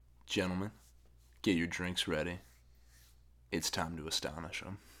Gentlemen, get your drinks ready. It's time to astonish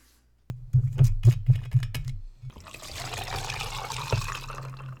them.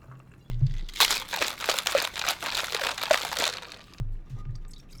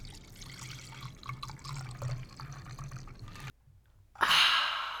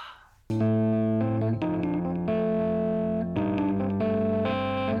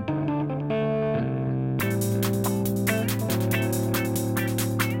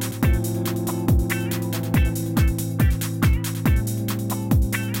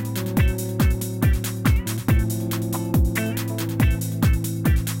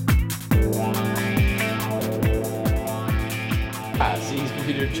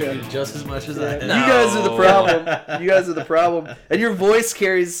 Just as much as I am. No. You guys are the problem. You guys are the problem. And your voice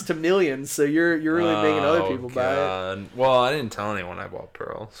carries to millions, so you're really making other people buy it. Well, I didn't tell anyone I bought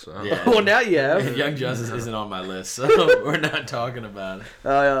Pearl, so. Yeah. Well, now you have. Young Justice isn't on my list, so we're not talking about it.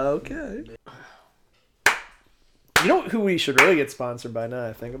 Okay. You know who we should really get sponsored by now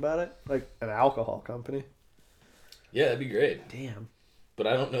I think about it? Like an alcohol company. Yeah, that'd be great. Damn. But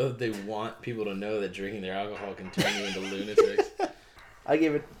I don't know that they want people to know that drinking their alcohol can turn you into lunatics. I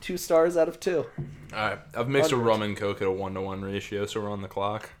gave it 2 stars out of 2. Alright, I've mixed a rum and coke at a 1-to-1 ratio, so we're on the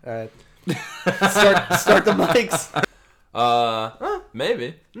clock. Alright. Start the mics.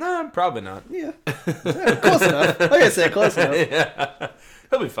 Maybe. No, probably not. Yeah. Close enough. Like I said, close enough. Yeah.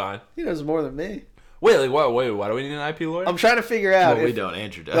 He'll be fine. He knows more than me. Wait, why do we need an IP lawyer? I'm trying to figure out. Well, we don't.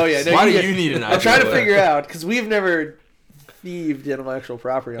 Andrew does. Oh, yeah. No, why do you need an IP lawyer? I'm trying to figure out, because we've never thieved intellectual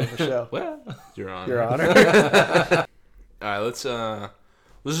property on the show. Well, Your Honor. Your Honor. Alright, let's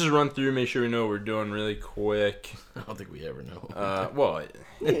just run through, make sure we know what we're doing really quick. I don't think we ever know.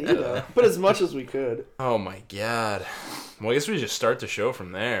 Yeah, you know. But as much as we could. Oh my god. Well, I guess we just start the show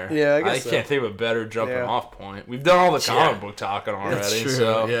from there. Yeah, I guess can't think of a better jumping off point. We've done all the comic book talking already. That's true,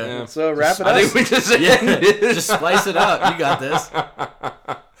 so yeah. So wrap it up. I think we just just splice it up. You got this.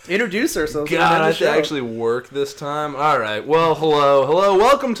 Introduce ourselves. God, I should actually work this time. All right. Well, hello.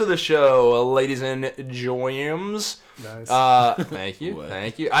 Welcome to the show, ladies and joyums. Nice. Thank you. What?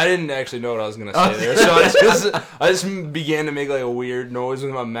 Thank you. I didn't actually know what I was gonna say there, so I just began to make like a weird noise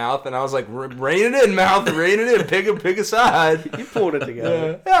with my mouth, and I was like, "Rein it in, mouth. Rein it in. Pick a side." You pulled it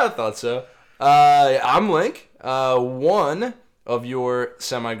together. Yeah, I thought so. I'm Link, one of your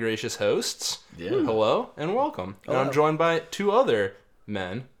semi-gracious hosts. Yeah. Hello and welcome. And I'm joined by 2 other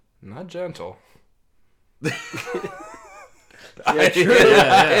men, not gentle. Yeah, true.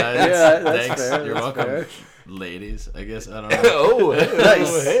 That's thanks. Fair. You're That's welcome. fair. Ladies, I guess. I don't know.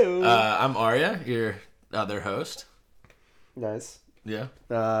 Nice. I'm Arya, your other host. Nice. Yeah.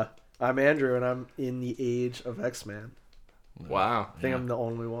 I'm Andrew, and I'm in the age of X-Man. Wow. I think I'm the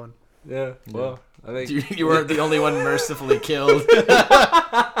only one. Yeah. Well, I think You weren't the only one mercifully killed.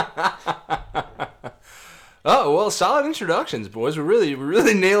 Oh, well, solid introductions, boys. We're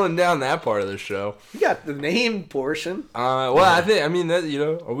really nailing down that part of the show. You got the name portion. We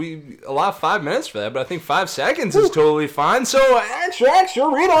allow 5 minutes for that, but I think 5 seconds is totally fine. So, extra,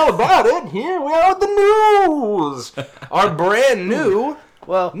 read all about it. Here we are with the news. Our brand new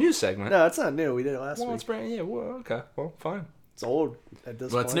news segment. No, it's not new. We did it last Well, week. it's brand new. Well, okay. Well, fine. It's old at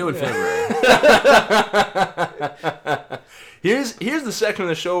this Well, point. it's new in February. Here's the section of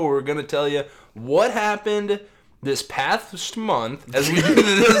the show where we're going to tell you what happened this past month as we do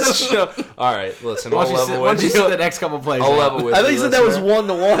this show. All right, listen. Why don't you sit the next couple plays? I'll level with I thought you, you said that was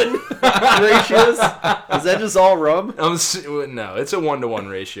listener. 1-to-1 ratios. Is that just all rum? No, it's a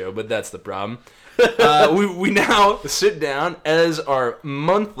 1-to-1 ratio, but that's the problem. We now sit down as our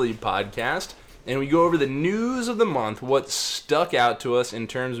monthly podcast, and we go over the news of the month, what stuck out to us in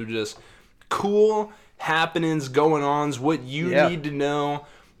terms of just cool happenings, going-ons, what you need to know,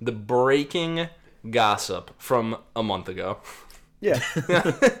 the breaking gossip from a month ago. Yeah.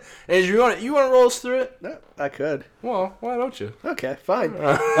 Andrew, you want to roll us through it? No, I could. Well, why don't you? Okay, fine.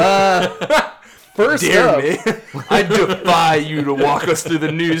 First Dare up, me. I defy you to walk us through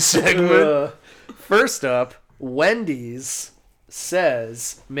the news segment. First up, Wendy's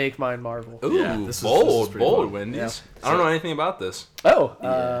says, "Make mine Marvel." Ooh, Yeah, this is bold, pretty bold. Wendy's. Yeah. I don't know anything about this. Oh,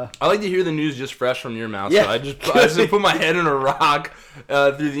 I like to hear the news just fresh from your mouth, Yeah. so I just put my head in a rock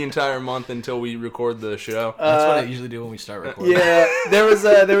through the entire month until we record the show. That's what I usually do when we start recording. yeah. There was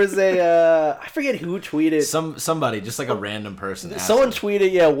a I forget who tweeted. Somebody, just like a random person. Someone asked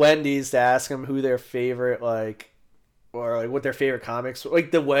tweeted, Wendy's to ask them who their favorite what their favorite comics,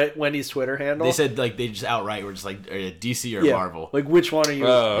 like the Wendy's Twitter handle. They said like they just outright were just like DC or Yeah, Marvel. like which one are you?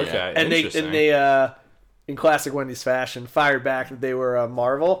 Oh, okay. And Interesting. they in classic Wendy's fashion, fired back that they were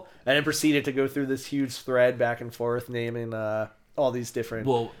Marvel, and then proceeded to go through this huge thread back and forth naming all these different.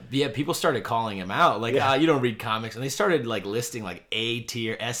 Well, yeah, people started calling him out. Like, Yeah. you don't read comics. And they started, like, listing, like, A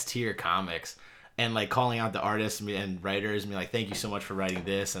tier, S tier comics. And, like, calling out the artists and writers. And be like, thank you so much for writing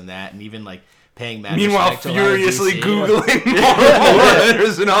this and that. And even, like, paying mad Meanwhile, respect to a lot of furiously DC. Googling Marvel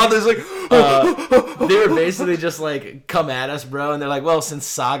writers and all this, like, They were basically just like, come at us, bro. And they're like, well, since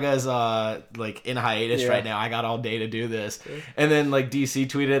Saga's like in hiatus Yeah. right now, I got all day to do this. And then like DC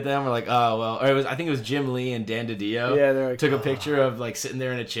tweeted at them, we're like, oh well, or I think it was Jim Lee and Dan DiDio. Yeah, they're like, took a picture of like sitting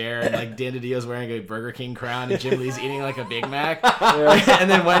there in a chair, and like Dan DiDio's wearing a Burger King crown, and Jim Lee's eating like a Big Mac. And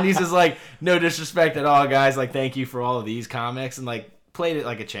then Wendy's is like, no disrespect at all, guys. Like, thank you for all of these comics, and like played it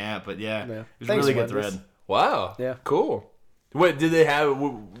like a champ. But yeah, Yeah. it was Thanks, a really good Wendy's. thread. wow. Yeah. Cool. What did they have?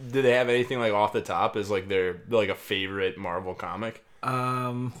 Did they have anything like off the top as like their like a favorite Marvel comic?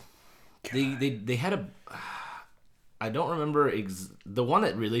 They had a. I don't remember the one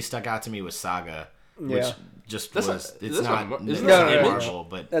that really stuck out to me was Saga, which Yeah. just That's was. not- It's that's not. not- It's isn't not that Image? Marvel,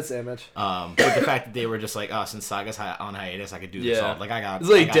 but That's Image. but the fact that they were just like, oh, since Saga's on hiatus, I could do this. Yeah. All. Like I got. It's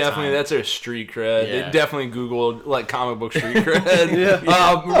like I got definitely time. that's their street cred. Yeah. They definitely Googled like comic book street cred.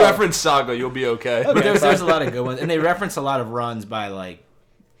 Yeah. Reference Saga, you'll be okay. But there's a lot of good ones, and they reference a lot of runs by like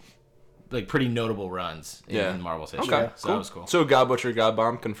pretty notable runs in Marvel's history. Okay, So cool. that was cool. So God Butcher, God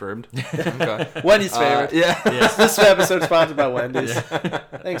Bomb confirmed. Okay. Wendy's favorite. Yeah. Yes. This episode sponsored by Wendy's.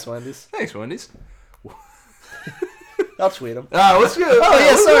 Thanks, Wendy's. Thanks, Wendy's. I'll tweet them. Let's go. Oh,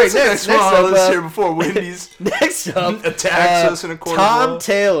 yeah, sorry, What's the next one on up, the list here before Wendy's Next up, attacks us in a quarter Tom ball?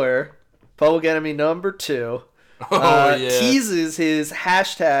 Taylor, Public Enemy number 2, Oh yeah. teases his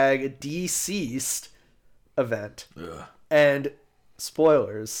hashtag deceased event. Ugh. And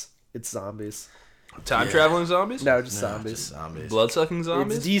spoilers, it's zombies. Time traveling zombies? No, just No, zombies. just zombies. Blood sucking It's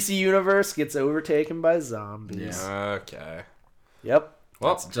zombies? DC Universe gets overtaken by zombies. Okay. Yep.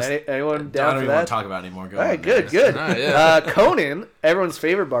 Well, Just Anyone I down don't for even that? want to talk about it anymore. Go All right, on, good, guys. good. All right, yeah. Conan, everyone's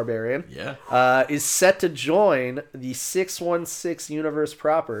favorite barbarian, Yeah. is set to join the 616 universe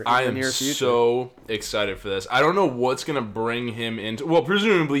proper in I the am near future. so excited for this. I don't know what's gonna bring him into. Well,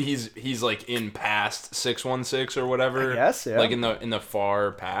 presumably he's like in past 616 or whatever. I guess, yeah. Like in the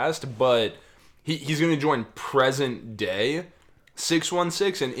far past, but he's gonna join present day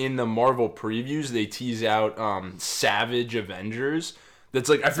 616, and in the Marvel previews they tease out Savage Avengers. That's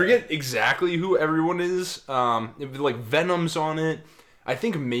like I forget exactly who everyone is. Like Venom's on it. I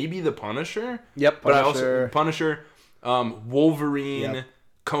think maybe the Punisher. Yep, But I Punisher. also Punisher, Wolverine, Yep.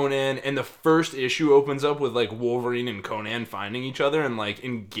 Conan, and the first issue opens up with like Wolverine and Conan finding each other and like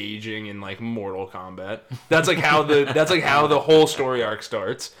engaging in like mortal combat. That's like how the whole story arc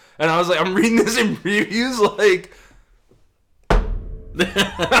starts. And I was like, I'm reading this in previews, like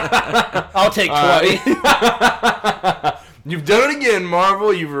I'll take 20. you've done it again,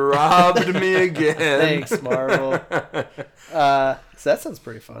 Marvel. You've robbed me again. Thanks, Marvel. So that sounds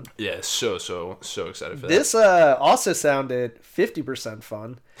pretty fun. Yeah, so excited for that. This also sounded 50%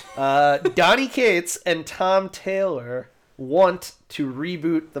 fun. Donny Cates and Tom Taylor want to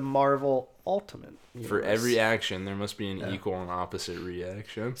reboot the Marvel Ultimate Universe. For every action, there must be an equal and opposite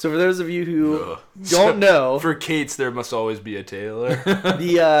reaction. So for those of you who Ugh. don't know, For Kate's, there must always be a Taylor.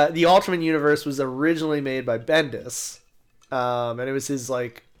 the Ultimate Universe was originally made by Bendis, and it was his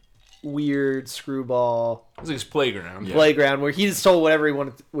like weird screwball It's like his playground. playground where he just told whatever he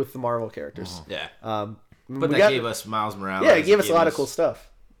wanted with the Marvel characters. Yeah. But we that got- gave us Miles Morales. Yeah, it gave us a lot of cool stuff.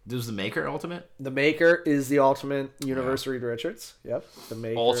 This was the Maker Ultimate? The Maker is the Ultimate Universe, Reed Richards. Yep, the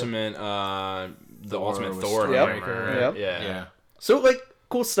Maker. Ultimate, the Thor Ultimate was Thor. Yep. hammer. Yep. Yeah. Yeah. So like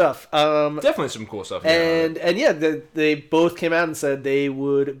cool stuff. Definitely some cool stuff. And yeah, they both came out and said they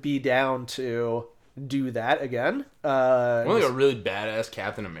would be down to do that again. One like a really badass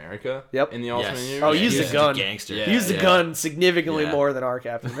Captain America. Yep. In the Ultimate Yes. Universe. Oh, Yeah, use he the was gun. a gangster. Yeah. He used the gun significantly Yeah. more than our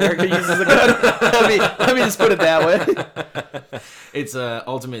Captain America uses the gun. let me just put it that way. It's a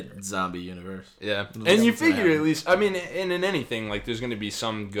Ultimate Zombie Universe. Yeah. Let's And you see what figure at happens. least, I mean, in anything, like there's going to be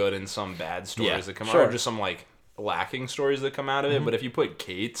some good and some bad stories Yeah, that come out, sure. or just some like lacking stories that come out of it. Mm-hmm. But if you put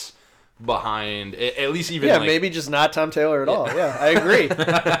Kate's behind, at least even Yeah, like, maybe just not Tom Taylor at all. Yeah, I agree.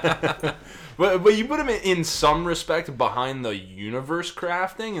 But you put him in some respect behind the universe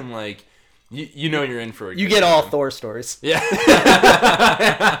crafting, and like you know you're in for a You good get all time. Thor stories. Yeah.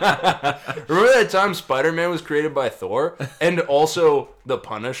 Remember that time Spider-Man was created by Thor, and also the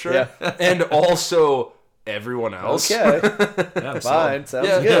Punisher, Yeah. and also everyone else. Okay, Yeah, fine, sounds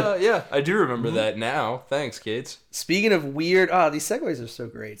Yeah, good. yeah. I do remember that now. Thanks, Kates. Speaking of weird, these segues are so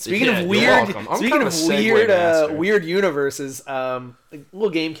great. Speaking Yeah, of you're weird, welcome. I'm speaking kind of of a segue weird, master. weird universes, a little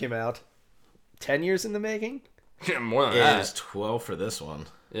game came out. 10 years in the making. More than It that. is 12 for this one.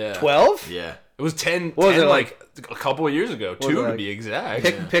 Yeah. 12? Yeah. It was 10, What was 10 it, like a couple of years ago. was 2 it, to like, be exact.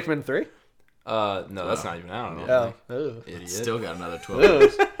 Pikmin 3? No, that's not even out. I don't Oh. Ooh. think. Idiot. Still got another 12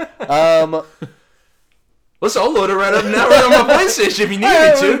 years. Listen, I'll load it right up now right on my PlayStation if you need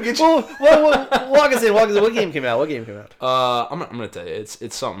me to. Get you- Well, walk us in. What game came out? I'm gonna tell you,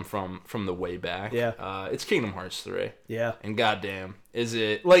 it's something from the way back. Yeah. It's Kingdom Hearts 3. Yeah. And goddamn, is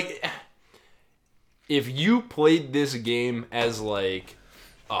it like if you played this game as like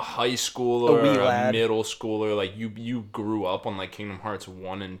a high schooler A wee or a lad. middle schooler, like you grew up on like Kingdom Hearts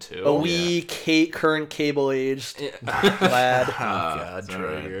 1 and 2. A wee current cable aged lad. Oh god, that's all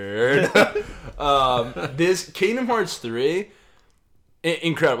right. triggered. This Kingdom Hearts 3,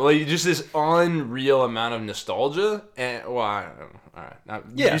 incredible. Like just this unreal amount of nostalgia. And well, I don't know. All right, now,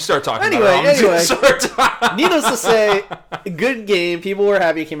 Yeah. you start talking. Anyway, about it, I'm anyway. gonna start talking. Needless to say, a good game. People were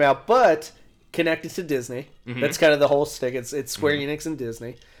happy it came out, but connected to Disney. That's kind of the whole stick. It's Square Enix and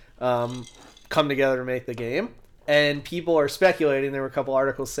Disney come together to make the game. And people are speculating. There were a couple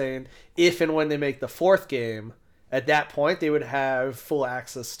articles saying if and when they make the 4th game, at that point they would have full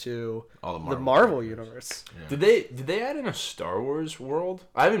access to All the the Marvel Marvel universe. Did they add in a Star Wars world?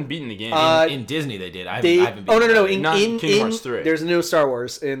 I haven't beaten the game. In Disney, they did. I They, haven't oh no! beaten Not In Kingdom Hearts 3. there's no Star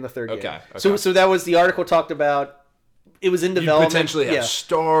Wars in the 3rd game. Okay. So that was the article talked about. It was in you development. potentially have yeah.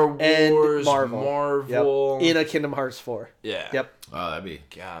 Star Wars, and Marvel. Yep. In a Kingdom Hearts 4. Yeah. Yep. Oh, that'd be.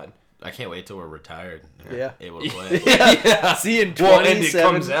 God. I can't wait till we're retired. and Yeah. Able to play. Yeah. See in Well, and it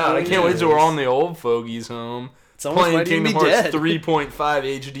 27 comes out. I can't wait till we're on the old fogies home. It's almost Playing might even Kingdom be Hearts dead.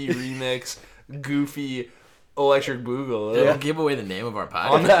 3.5 HD remix, goofy Electric Boogaloo. We'll give away the name of our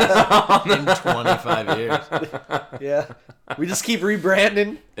podcast in 25 years. Yeah. We just keep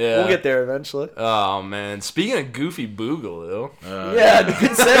rebranding. Yeah. We'll get there eventually. Oh man! Speaking of goofy Boogaloo, Yeah,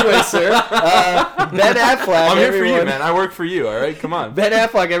 good segue, sir. Ben Affleck. I'm here for you, everyone- man. I work for you. All right, come on. Ben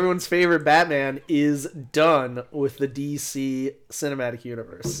Affleck, everyone's favorite Batman, is done with the DC cinematic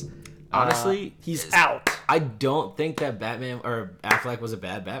universe. Honestly, He's out. I don't think that Batman or Affleck was a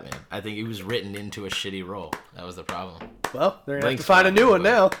bad Batman. I think he was written into a shitty role. That was the problem. Well, they're going to have Link's to find a new one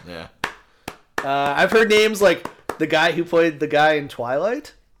now. Yeah. I've heard names like the guy who played the guy in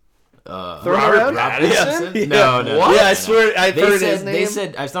Twilight. Thrown Robert around? Pattinson? Yeah. No, no. What? Yeah, I swear I've They heard said his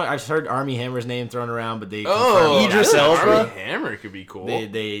name. I've heard Armie Hammer's name thrown around, but they Oh, confirmed Idris that. Elba? Armie Hammer could be cool. They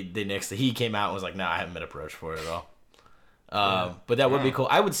nixed it. He came out and was like, "Nah, I haven't been approached for it at all." But that would be cool.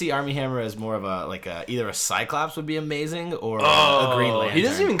 I would see Armie Hammer as more of either a Cyclops would be amazing or a Green Lantern. He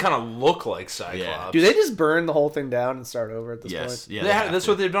doesn't even kind of look like Cyclops. Do they just burn the whole thing down and start over at this Yes, point? yeah, They have- that's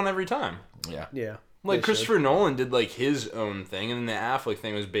what they've done every time. Yeah. Yeah. Like they Christopher Nolan did like his own thing, and then the Affleck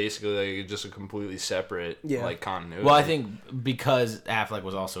thing was basically like just a completely separate like continuity. Well, I think because Affleck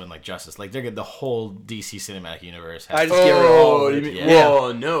was also in like Justice, like they're good. The whole DC cinematic universe. I Has just get rid of all of you it. mean, Yeah.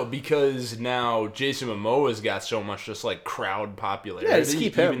 well, no, because now Jason Momoa's got so much just like crowd popularity. Yeah, just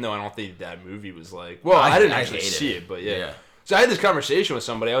keep him. even though I don't think that movie was like. Well, I didn't actually hated see it. it, but yeah. Yeah. So I had this conversation with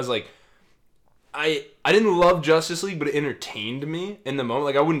somebody. I was like, I didn't love Justice League, but it entertained me in the moment.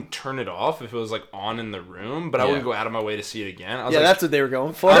 Like I wouldn't turn it off if it was like on in the room, but I Yeah. wouldn't go out of my way to see it again. I was Yeah, like, that's what they were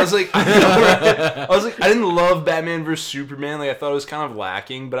going for. I was like, I was like, I didn't love Batman vs Superman. Like I thought it was kind of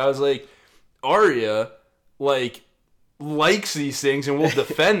lacking, but I was like, Arya, like, likes these things and will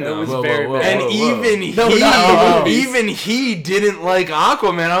defend them. was Whoa, very whoa, whoa, bad. And whoa. even No, he, not movies. even he didn't like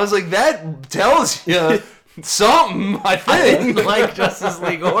Aquaman. I was like, that tells you something. I I think. didn't like Justice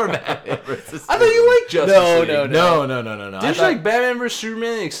League or Batman versus. I thought you liked Justice No, League. no. No. Did you like Batman vs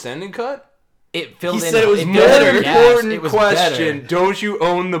Superman the extended cut? It filled He in. said it was filled more in More gaps. important It was question: better. don't you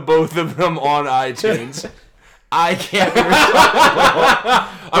own the both of them on iTunes? I can't.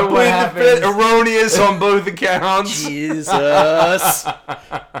 I what played the happens- fifth erroneous on both accounts. Jesus.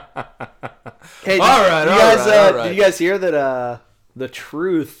 Hey, All right, you all guys, right, all right. did you guys hear that the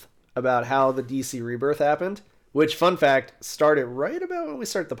truth about how the DC rebirth happened? Which, fun fact, started right about when we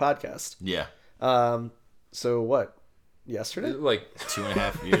started the podcast. Yeah. So what? Yesterday? Like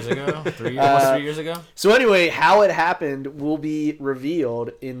 2.5 years ago, almost 3 years ago. So anyway, how it happened will be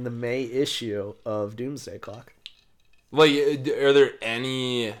revealed in the May issue of Doomsday Clock. are there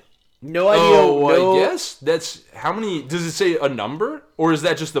any? No idea. Oh, no, I guess that's how many. Does it say a number, or is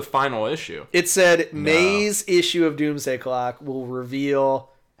that just the final issue? It said May's issue of Doomsday Clock will reveal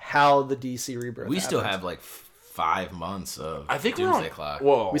how the DC rebirth We still happened. have like 5 months of I think we're Doomsday on. Clock.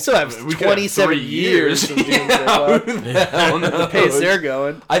 Well, We still have we could have 27 3 years of Doomsday Clock. Who the hell The pace knows? they're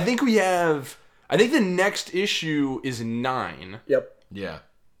going. I think we have. I think the next issue is 9, Yep. Yeah.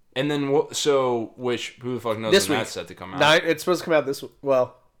 and then who the fuck knows This when week. that's set to come out? 9. It's supposed to come out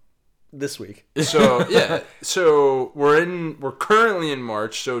this week. So yeah, so we're currently in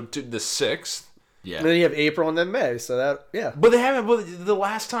March, so to the 6th, Yeah. And then you have April and then May. So that, yeah. But they haven't. But the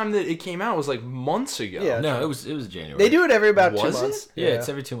last time that it came out was like months ago. Yeah. No, it was January. They do it every about Was 2 months. it? Yeah, it's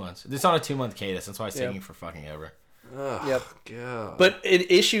every 2 months. It's on a 2-month cadence. That's why it's taking for fucking ever. Ugh, Yep. God. But in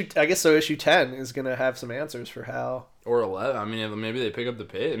issue 10 is going to have some answers for how. Or 11. I mean, maybe they pick up the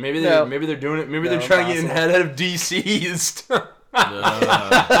pace. Maybe No. they're doing it. Maybe No, they're trying to get impossible. ahead of DC's.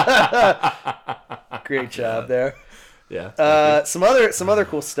 Great job there. Yeah. Some other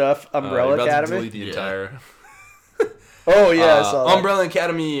cool stuff. You're Umbrella about to Academy. delete the entire. Oh yeah, I saw that. Umbrella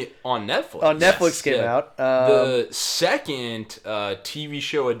Academy on Netflix. On Netflix came Yeah. out. The second TV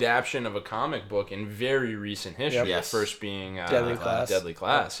show adaptation of a comic book in very recent history. Yep. The first being Deadly Class. Deadly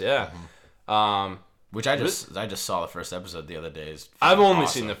Class, yeah. Which I just saw the first episode the other day. I've only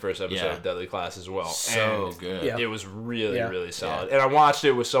awesome. seen the first episode Yeah. of Deadly Class as well. So and good. Yeah. It was really, Yeah. really solid. And I watched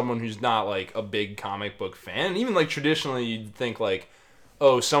it with someone who's not like a big comic book fan. And even like traditionally, you'd think like,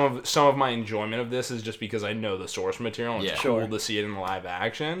 oh, some of my enjoyment of this is just because I know the source material and it's Yeah. cool Sure. to see it in live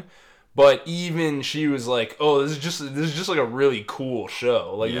action. But even she was like, "Oh, this is just like a really cool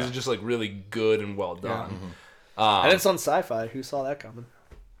show. Like Yeah. this is just like really good and well done." And it's on Sci-Fi. Who saw that coming?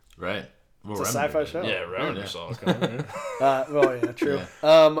 Right. Well, It's a Remember sci-fi did. show. Yeah, Rowan Yeah. saw it coming. Oh yeah, true.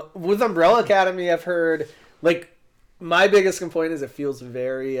 With Umbrella Academy, I've heard like my biggest complaint is it feels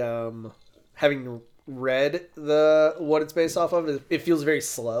very having read what it's based off of. It feels very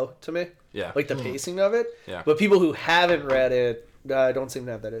slow to me. Yeah. Like the pacing of it. Yeah. But people who haven't read it don't seem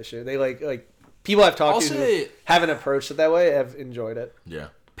to have that issue. They like people I've talked I'll to say- who haven't approached it that way have enjoyed it. Yeah.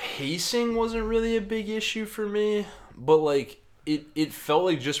 Pacing wasn't really a big issue for me, but like it felt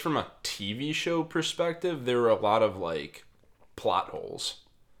like just from a TV show perspective, there were a lot of like plot holes.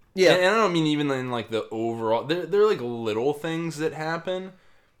 Yeah. And I don't mean even in like the overall. They're like little things that happen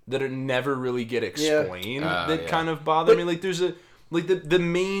that are never really get explained that yeah. kind of bother me. Like there's the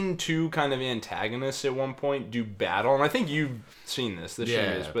main two kind of antagonists at one point do battle, and I think you've seen this. The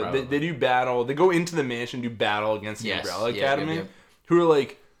Yeah, shows, but probably. they do battle. They go into the mansion, do battle against the Yes. Umbrella Yep, Academy, yep. who are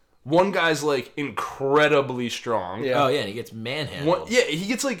like one guy's like incredibly strong. Yeah. Oh yeah, and he gets manhandled. He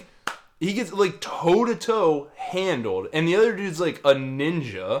gets like toe to toe handled, and the other dude's like a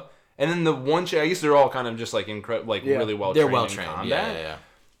ninja, and then the one chick, I guess they're all kind of just like really well. They're trained well in trained. combat. Yeah.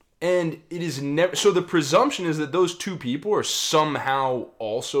 And it is never. So the presumption is that those two people are somehow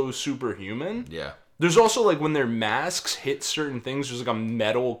also superhuman. Yeah. There's also like when their masks hit certain things, there's like a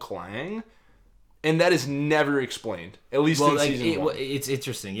metal clang, and that is never explained. At least Well, in like season one. it's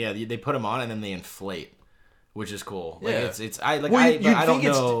interesting. Yeah, they put them on and then they inflate, which is cool. Like, Yeah. I don't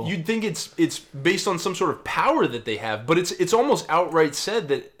know. You'd think it's based on some sort of power that they have, but it's almost outright said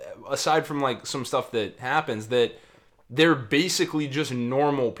that aside from like some stuff that happens, that they're basically just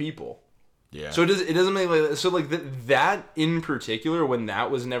normal people. Yeah. So it doesn't make like so like that in particular, when that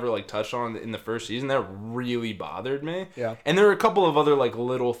was never like touched on in the first season, that really bothered me. Yeah. And there are a couple of other like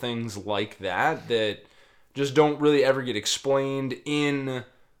little things like that just don't really ever get explained in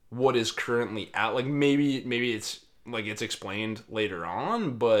what is currently out. Like maybe it's like it's explained later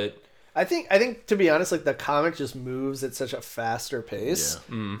on, but I think to be honest, like the comic just moves at such a faster pace.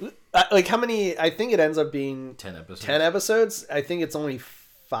 Yeah. Like how many? I think it ends up being 10 episodes. 10 episodes. I think it's only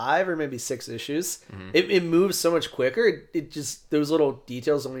 5 or maybe 6 issues. It moves so much quicker. It just those little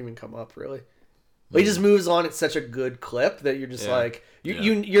details don't even come up really. Like, it just moves on at such a good clip that you're just Yeah. like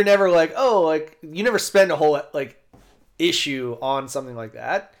you're never like, oh, like you never spend a whole like issue on something like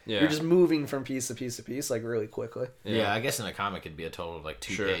that. Yeah. You're just moving from piece to piece to piece like really quickly. Yeah, I guess in a comic it'd be a total of like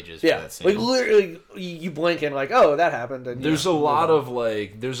 2 Sure. pages. For Yeah, that scene. like literally, you blink and like, oh, that happened. And there's a lot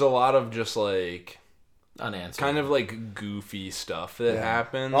of just like unanswered. kind of like goofy stuff that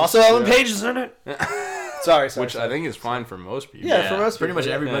happens. Also, Ellen Page is in it. Sorry, which I think is fine for most people. Yeah, for most pretty people, much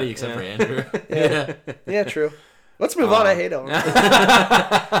yeah. everybody Yeah, except yeah. for Andrew. Yeah, true. Let's move on. I hate Ellen.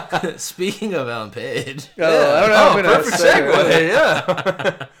 Speaking of Ellen Page, I don't know. I'm gonna Perfect say it. segue.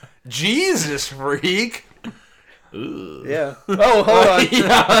 Yeah. Jesus freak. Yeah. Oh,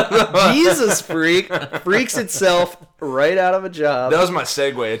 hold on. Jesus freak freaks itself right out of a job. That was my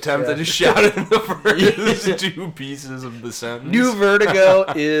segue attempt. I just shouted in the first 2 pieces of the sentence. New Vertigo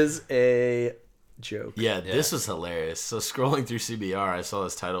is a joke. yeah, this was hilarious. So scrolling through CBR, I saw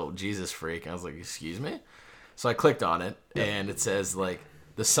this title, Jesus Freak. I was like, excuse me? So I clicked on it, and it says, like,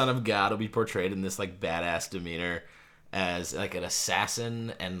 the Son of God will be portrayed in this, like, badass demeanor as, like, an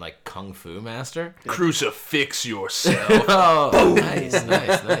assassin and, like, kung fu master. Crucifix yourself. Oh,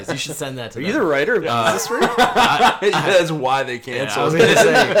 nice. You should send that to Are them. you the writer of Jesus Freak? That's why they Yeah, I canceled was it. going to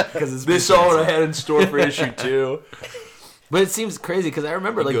say, because They saw what I had in store for issue 2. But it seems crazy, because I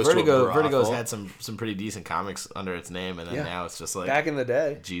remember, like, goes to a Vertigo's brothel. had some pretty decent comics under its name, and then Yeah. now it's just, like, Back in the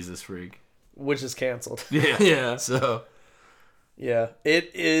day. Jesus Freak. which is canceled. Yeah. So Yeah,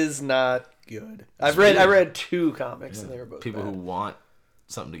 it is not good. I read 2 comics and they were both people bad. who want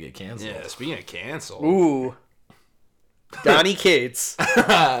something to get canceled. Yeah, speaking of canceled. Ooh. Donnie Cates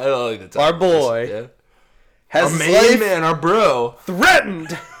I don't like the title Our of this. boy. Yeah. has Our his main life man, our bro.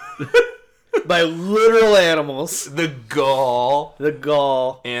 threatened by literal animals. The Gall The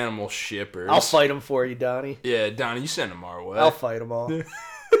gall. animal shippers. I'll fight them for you, Donnie. Yeah, Donnie, you send him our way. I'll fight them all.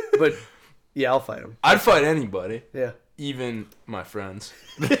 But yeah, I'll fight them. I'd fight anybody, Yeah. even my friends,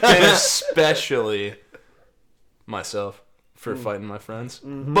 and especially myself for fighting my friends.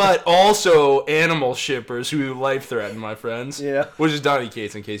 But also animal shippers who life threaten my friends. Yeah. Which is Donnie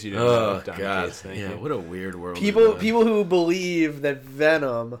Cates, in case you didn't know. Oh Donnie God! Cates, thank Yeah, you. what a weird world. we People live in. people who believe that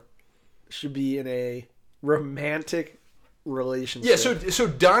Venom should be in a romantic relationship. Yeah, so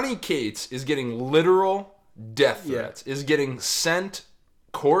Donnie Cates is getting literal death Yeah. threats. Is getting sent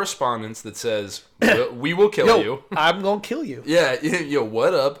correspondence that says, "We will kill Yo, you." I'm gonna kill you. Yeah, yo,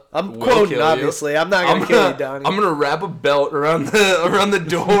 what up? I'm We'll quoting, kill you. obviously. I'm not gonna kill you, Donnie. I'm gonna wrap a belt around the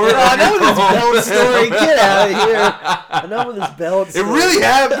door. I know this belt story. Get out of here. I know this belt It story. really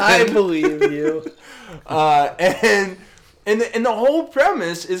happened. I believe you. And the whole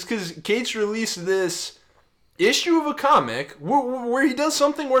premise is because Cates released this issue of a comic where he does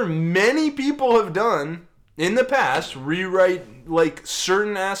something where many people have done in the past, rewrite like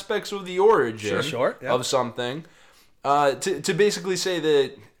certain aspects of the origin Sure, yeah. of something, to basically say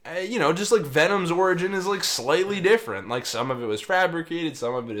that just like Venom's origin is like slightly different. Like some of it was fabricated,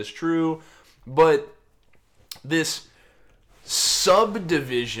 some of it is true, but this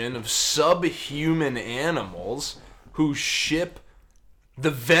subdivision of subhuman animals who ship the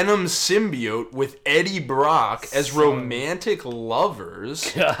Venom symbiote with Eddie Brock as romantic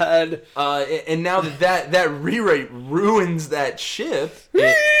lovers. God. And now that rewrite ruins that ship.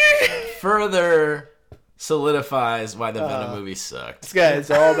 further solidifies why the Venom movie sucked. This guy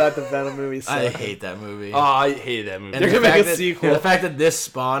is all about the Venom movies. I hate that movie. Oh, I hate that movie. and They're the gonna make fact a that- sequel. The fact that this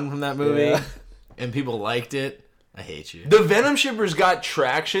spawned from that movie Yeah. and people liked it, I hate you. The Venom shippers got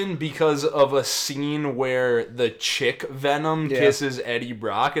traction because of a scene where the chick Venom Yeah. kisses Eddie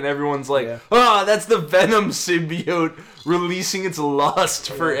Brock, and everyone's like, Yeah. "Oh, that's the Venom symbiote releasing its lust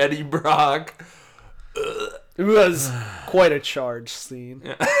for Eddie Brock." It was quite a charged scene.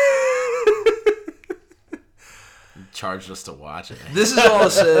 Charged us to watch it. This is all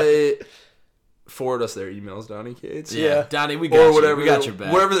to say, forward us their emails, Donnie Cates. Yeah. Donnie, we got Or you. whatever, We got your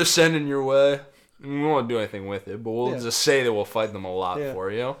back. whatever they're sending your way. We won't do anything with it, but we'll Yeah. just say that we'll fight them a lot Yeah.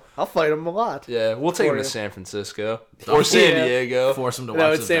 for you. I'll fight him a lot. Yeah, we'll take For them to you. San Francisco or San Yeah. Diego. Force them to No,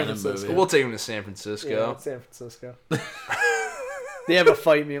 watch it's the San Venom Francisco. movie. We'll take them to San Yeah, Francisco. it's San Francisco. They have a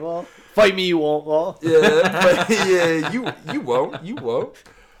fight me law. Fight me you won't law. Yeah, but yeah, you won't.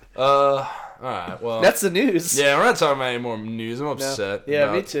 All right. Well, That's the news. yeah. We're not talking about any more news. I'm upset. Yeah,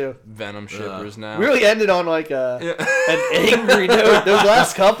 about me too. Venom shippers now. We really ended on like Yeah. an angry note. Those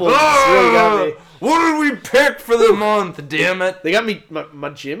last couple just really got me. What did we pick for the month? Damn it! They got me. My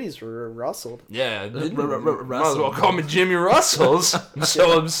jimmies were rustled. Yeah, might as well call me Jimmy Russells. I'm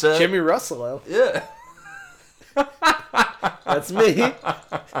so upset. Jimmy Russello. Yeah. That's me. You All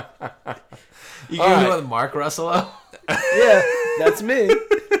can right. go with Mark Russell. Yeah, that's me.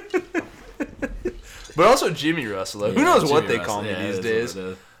 But also Jimmy Russell. Who knows what they call me these days?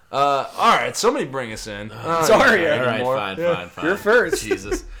 All right, somebody bring us in. Sorry, All right, anymore. fine. You're first.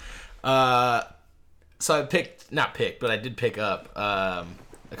 Jesus. So I did pick up a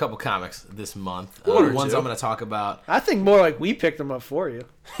couple comics this month. One or Ones two. I'm going to talk about. I think more like we picked them up for you.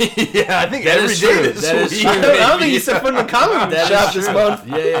 Yeah, I think That every is day true. this That is week. true. I don't think you said from the comic book That shop is this true. month.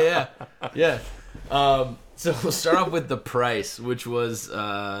 Yeah. So we'll start off with The Price, which was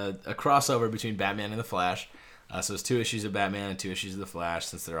a crossover between Batman and The Flash. So it's 2 issues of Batman and 2 issues of The Flash,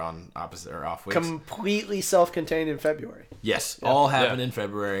 since they're on opposite or off weeks. Completely self-contained in February. Yes, all happened Yeah. in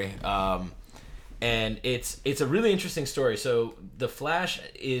February. And it's a really interesting story. So the Flash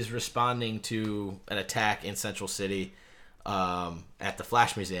is responding to an attack in Central City at the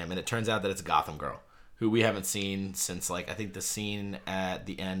Flash Museum, and it turns out that it's Gotham Girl, who we haven't seen since I think the scene at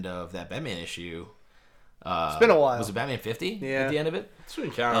the end of that Batman issue. It's been a while. Was it Batman 50 Yeah. at the end of it? It's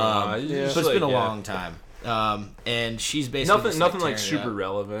been kind of yeah. So it's been a long time. And she's basically just, Nothing like tearing it super up.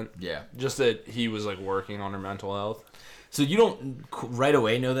 relevant. Yeah. Just that he was like working on her mental health. So you don't right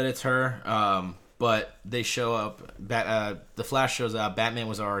away know that it's her, but they show up. The Flash shows up. Batman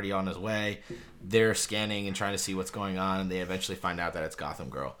was already on his way. They're scanning and trying to see what's going on, and they eventually find out that it's Gotham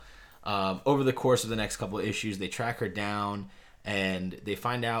Girl. Over the course of the next couple of issues, they track her down, and they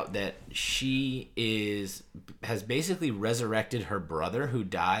find out that she has basically resurrected her brother who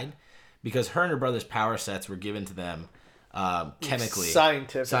died because her and her brother's power sets were given to them chemically,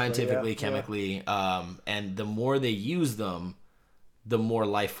 scientifically, chemically, and the more they use them, the more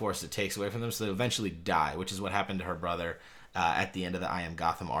life force it takes away from them, so they eventually die, which is what happened to her brother at the end of the I Am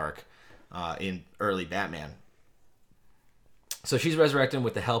Gotham arc in early Batman. So she's resurrected him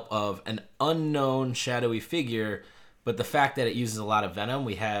with the help of an unknown shadowy figure, but the fact that it uses a lot of venom,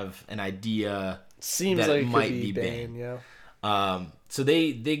 we have an idea seems that like it might be Bane. Yeah. So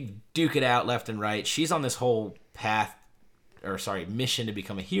they duke it out left and right. She's on this whole mission to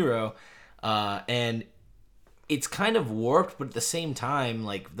become a hero, and it's kind of warped, but at the same time,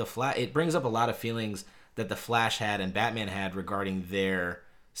 like it brings up a lot of feelings that the Flash had and Batman had regarding their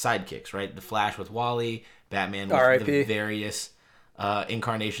sidekicks, right? The Flash with Wally, Batman with R.I.P. the various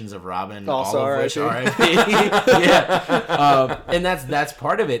incarnations of Robin, also all of which R.I.P. yeah. And that's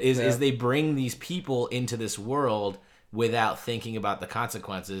part of it is they bring these people into this world without thinking about the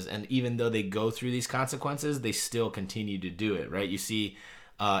consequences, and even though they go through these consequences, they still continue to do it, right? You see,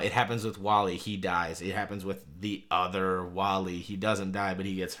 it happens with Wally, he dies. It happens with the other Wally, he doesn't die, but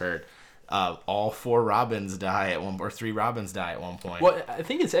he gets hurt. All 4 Robins die at one, or 3 Robins die at one point. Well, I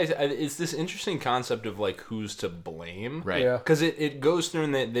think it's this interesting concept of like who's to blame, Right? Yeah. Because it goes through,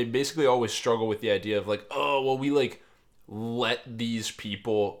 and they basically always struggle with the idea of like, oh, well, we like let these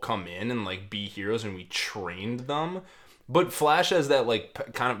people come in and like be heroes, and we trained them. But Flash has that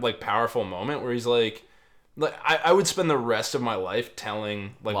like kind of like powerful moment where he's like I would spend the rest of my life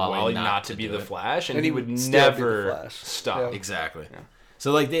telling like Wally not to be the Flash, and he would never stop. Yeah. Exactly. Yeah.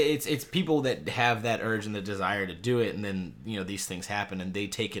 So like it's people that have that urge and the desire to do it, and then these things happen and they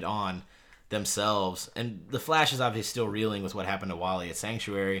take it on themselves. And the Flash is obviously still reeling with what happened to Wally at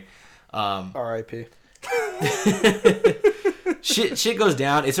Sanctuary. R.I.P. Shit goes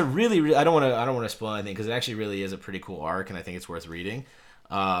down. It's a really I don't want to spoil anything because it actually really is a pretty cool arc, and I think it's worth reading.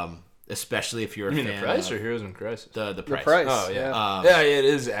 Especially if you're a fan the Price of or Heroes in Crisis? The Price. Oh yeah, yeah, it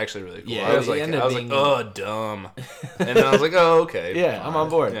is actually really cool. Yeah, I was like, oh, dumb, and then I was like, oh, okay, yeah, fine. I'm on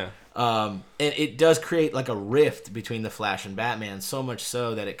board. Yeah. And it does create like a rift between the Flash and Batman, so much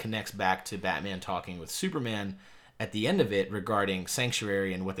so that it connects back to Batman talking with Superman at the end of it regarding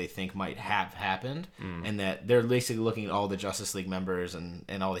Sanctuary and what they think might have happened, and that they're basically looking at all the Justice League members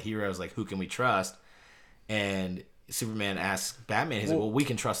and all the heroes, like, who can we trust? And Superman asks Batman, he's like, well, we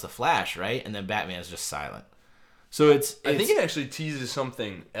can trust the Flash, right? And then Batman's just silent. So I think it actually teases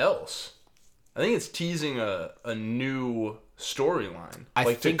something else. I think it's teasing a new storyline,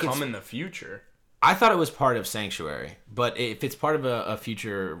 to come in the future. I thought it was part of Sanctuary, but if it's part of a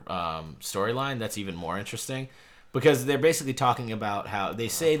future storyline, that's even more interesting, because they're basically talking about how they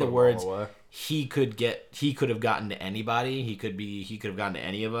say the words he could have gotten to anybody, he could have gotten to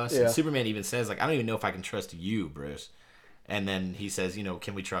any of us. Yeah. And Superman even says, like, I don't even know if I can trust you, Bruce. And then he says,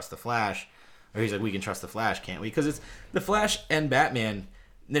 can we trust the Flash? Or he's like, we can trust the Flash, can't we? Because it's the Flash and Batman.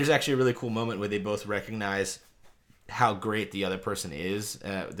 There's actually a really cool moment where they both recognize how great the other person is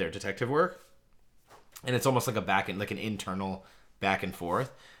at their detective work, and it's almost like an internal back and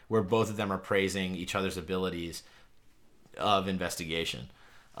forth where both of them are praising each other's abilities of investigation.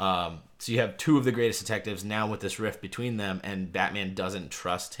 So you have 2 of the greatest detectives now with this rift between them, and Batman doesn't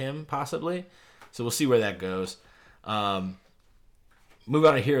trust him, possibly. So we'll see where that goes. Move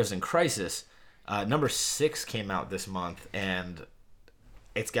on to Heroes in Crisis. Number 6 came out this month, and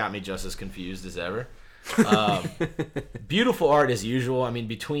it's got me just as confused as ever. Beautiful art as usual. I mean,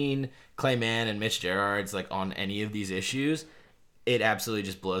 between Clay Mann and Mitch Gerards, like, on any of these issues, it absolutely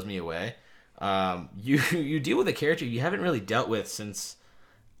just blows me away. You deal with a character you haven't really dealt with since,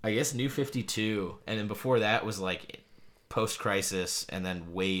 I guess, New 52, and then before that was like post-Crisis, and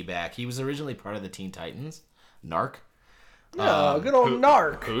then way back. He was originally part of the Teen Titans, Narc. Yeah, good old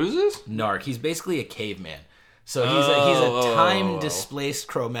Narc. Who's this? Narc. He's basically a caveman. So he's a time-displaced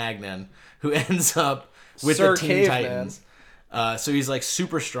Cro-Magnon who ends up with Sir the Teen Caveman. Titans. So he's like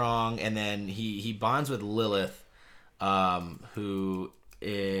super strong, and then he bonds with Lilith, who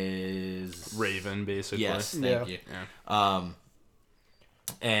is Raven, basically. Yes, thank you. Yeah.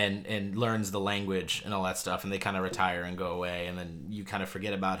 And learns the language and all that stuff, and they kind of retire and go away, and then you kind of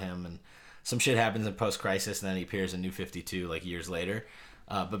forget about him, and some shit happens in post-Crisis, and then he appears in New 52 like years later.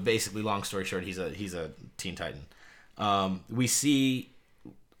 But basically, long story short, he's a Teen Titan. We see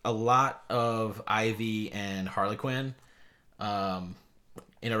a lot of Ivy and Harley Quinn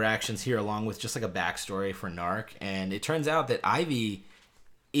interactions here, along with just like a backstory for Narc. And it turns out that Ivy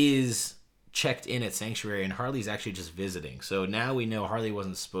is checked in at Sanctuary, and Harley's actually just visiting. So now we know Harley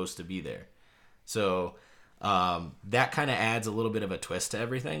wasn't supposed to be there. So that kind of adds a little bit of a twist to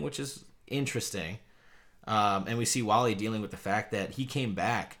everything, which is interesting. And we see Wally dealing with the fact that he came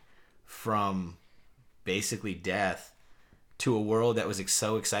back from basically death to a world that was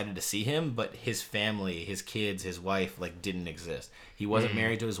so excited to see him, but his family, his kids, his wife, like, didn't exist. He wasn't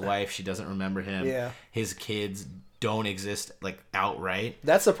married to his wife. She doesn't remember him. Yeah. His kids don't exist, like, outright.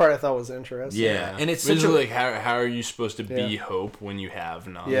 That's the part I thought was interesting. Yeah. And it's Which such is a... like, how are you supposed to be Yeah. hope when you have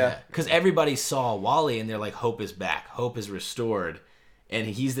none? Yeah. Because everybody saw Wally and they're like, hope is back. Hope is restored. And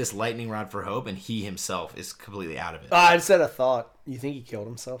he's this lightning rod for hope, and he himself is completely out of it. I just had a thought. You think he killed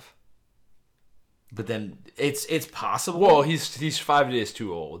himself? But then it's possible. Well, he's 5 days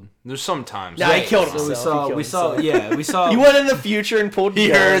too old. There's some times. Nah, he killed So himself. we saw. He went in the future and pulled. He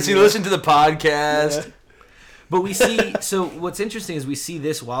the gun, heard. He listened to the podcast. Yeah. But we see. So what's interesting is we see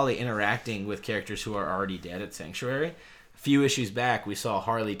this Wally interacting with characters who are already dead at Sanctuary. A few issues back, we saw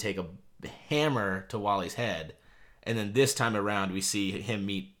Harley take a hammer to Wally's head, and then this time around, we see him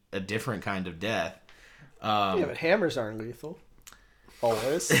meet a different kind of death. Yeah, but hammers aren't lethal.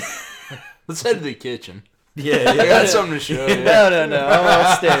 Always. Let's head to the kitchen. Yeah, I got something to show you. No.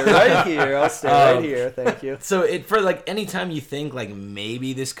 I'll stay right here. Right here. Thank you. So it for like any time you think like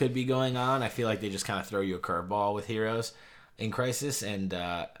maybe this could be going on, I feel like they just kind of throw you a curveball with Heroes in Crisis, and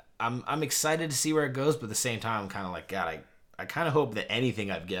I'm excited to see where it goes, but at the same time I'm kind of like, God, I kind of hope that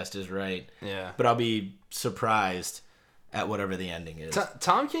anything I've guessed is right. Yeah. But I'll be surprised at whatever the ending is.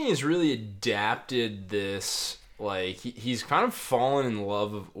 Tom King has really adapted this. Like, he's kind of fallen in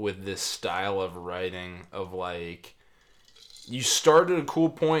love with this style of writing of, like, you start at a cool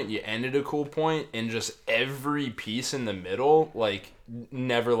point, you end at a cool point, and just every piece in the middle, like,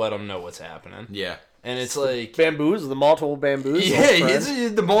 never let them know what's happening. Yeah. And it's like... Bamboos, the multiple bamboos. Yeah, it's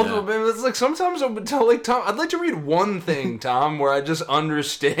the multiple bamboos. It's like, sometimes I'll tell, like, Tom, I'd like to read one thing, Tom, where I just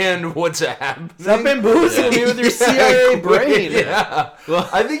understand what's happening. Stop bamboozling me with your CIA brain. Yeah. Well,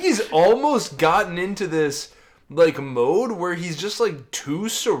 I think he's almost gotten into this... like mode where he's just like too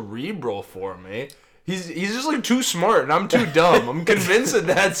cerebral for me. He's just like too smart and I'm too dumb. I'm convinced that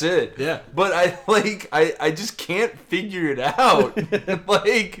that's it. Yeah. But I just can't figure it out.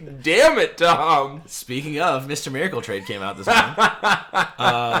 Like, damn it, Tom. Speaking of, Mr. Miracle trade came out this month.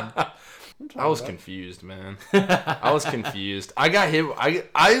 I was confused, man. I was confused. I got hit.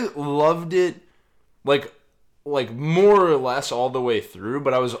 I loved it. Like more or less all the way through,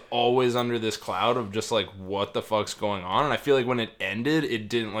 but I was always under this cloud of just like, what the fuck's going on? And I feel like when it ended, it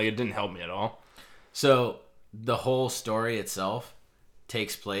didn't help me at all. So the whole story itself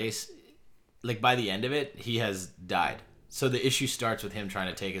takes place, like by the end of it, he has died. So the issue starts with him trying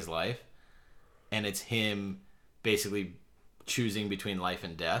to take his life, and it's him basically choosing between life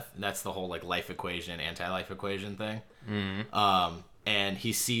and death. And that's the whole like life equation, anti-life equation thing. Mm-hmm. And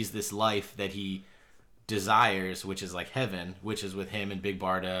he sees this life that he desires, which is like heaven, which is with him and Big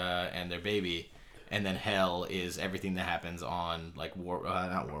Barda and their baby, and then hell is everything that happens on like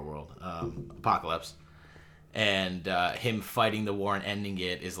Apocalypse, and him fighting the war and ending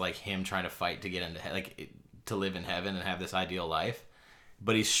it is like him trying to fight to get into to live in heaven and have this ideal life,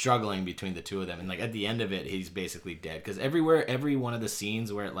 but he's struggling between the two of them, and like at the end of it he's basically dead because every one of the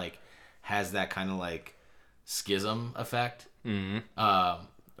scenes where it like has that kind of like schism effect,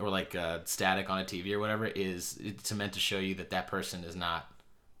 or like static on a TV or whatever, it's meant to show you that person is not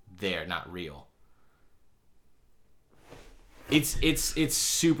there, not real. It's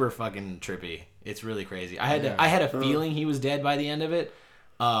super fucking trippy. It's really crazy. I had a feeling he was dead by the end of it.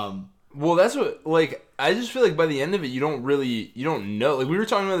 Well, that's what, like, I just feel like by the end of it, you don't know. Like, we were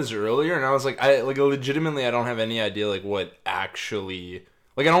talking about this earlier, and I was like, legitimately, I don't have any idea, like, what actually,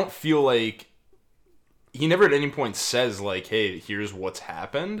 like, I don't feel like he never at any point says, like, hey, here's what's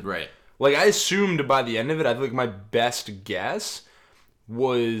happened. Right. Like, I assumed by the end of it, I think my best guess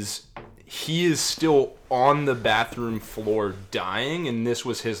was he is still on the bathroom floor dying, and this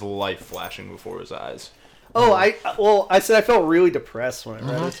was his life flashing before his eyes. Oh, I said I felt really depressed when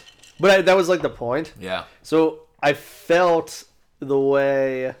I read it. But that was like the point. Yeah. So I felt the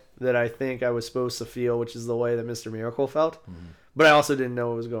way that I think I was supposed to feel, which is the way that Mr. Miracle felt. But I also didn't know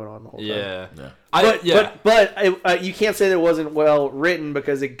what was going on the whole time. Yeah. But you can't say that it wasn't well written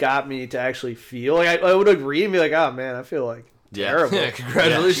because it got me to actually feel. Like I would agree and be like, oh man, I feel like terrible. Yeah,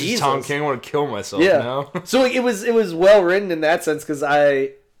 congratulations, Yeah. Tom King. I want to kill myself Yeah. now. So like, it was well written in that sense because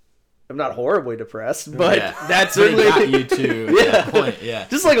I'm not horribly depressed, but that certainly got you to that point. Yeah.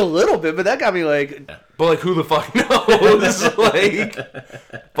 just like a little bit, but that got me like. But like, who the fuck knows? Like,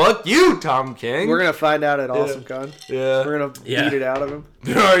 fuck you, Tom King. We're gonna find out at AwesomeCon. Yeah. We're gonna beat it out of him.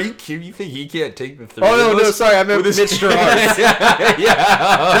 Are you kidding? You think he can't take the three? Oh of no, us sorry, I meant with Mitch his- Gerard. Yeah.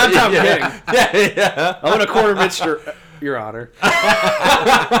 Not Tom King. Yeah. I'm gonna corner Mitch Your Honor.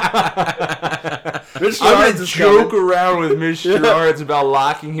 Mr. I'm Ards gonna is joke coming. around with Mr. Ards about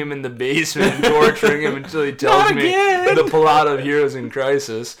locking him in the basement and torturing him until he tells Not me again. the plot of Heroes in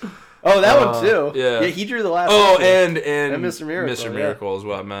Crisis. Oh, that one too. yeah. He drew the last. Oh, issue. and Mr. Miracle, Mr. yeah. Miracle is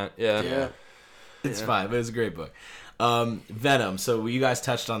what I meant. Yeah. Yeah. It's fine, but it's a great book. Venom. So you guys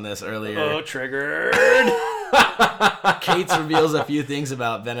touched on this earlier. Oh, triggered. Cates reveals a few things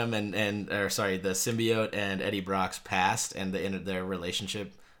about Venom and the symbiote and Eddie Brock's past and their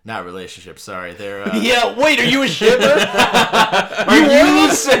relationship. Not relationship, sorry. Their Yeah, wait, are you a shipper? Are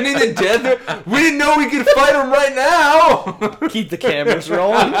you sending the death? We didn't know we could fight him right now. Keep the cameras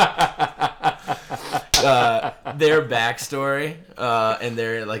rolling. their backstory and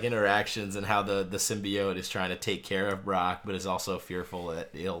their like interactions and how the symbiote is trying to take care of Brock, but is also fearful that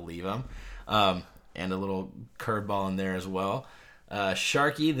he'll leave him. And a little curveball in there as well.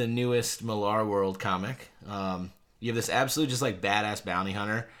 Sharky, the newest Millar World comic. You have this absolute just like badass bounty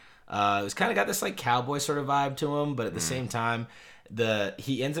hunter. It's kind of got this like cowboy sort of vibe to him, but at the same time,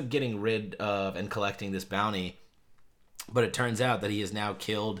 he ends up getting rid of and collecting this bounty. But it turns out that he has now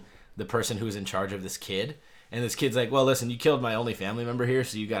killed the person who was in charge of this kid. And this kid's like, well, listen, you killed my only family member here,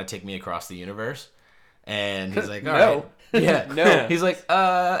 so you got to take me across the universe. And he's like, all right. Yeah. No. He's like,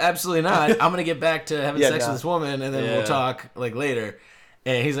 absolutely not. I'm going to get back to having sex with this woman, and then we'll Yeah. talk like later.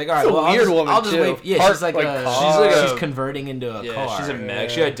 And he's like, all right, It's a well, weird woman, I'll just too. wait. Yeah, Heart she's like, like a, car. she's converting into a Yeah, car. she's a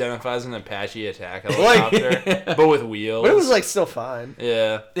mech. She Yeah. identifies as an Apache attack helicopter, but with wheels. But it was like still fine.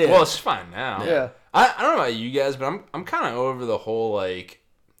 yeah. Yeah. Well, it's fine now. Yeah. I don't know about you guys, but I'm kind of over the whole like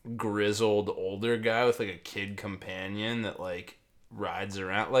grizzled older guy with like a kid companion that like rides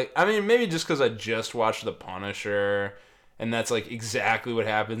around. Like, I mean, maybe just because I just watched The Punisher, and that's like exactly what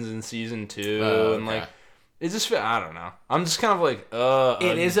happens in season 2, and like it just I don't know. I'm just kind of like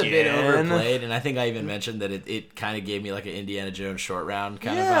It is a bit again? overplayed, and I think I even mentioned that it kind of gave me like an Indiana Jones short round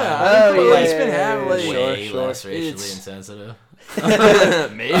kind of Yeah, vibe. Oh, it's yeah, been yeah, having yeah, like Way sure. less racially It's- insensitive.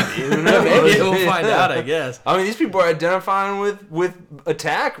 maybe. Who knows? Maybe we'll find out, I guess. I mean, these people are identifying with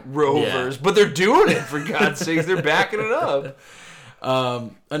attack rovers, but they're doing it for God's sakes. They're backing it up.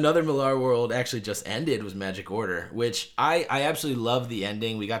 Another Millar World actually just ended was Magic Order, which I absolutely love the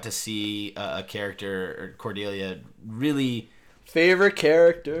ending. We got to see a character, Cordelia, really Favorite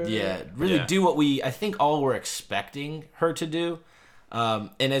character. really Yeah. do what I think all were expecting her to do.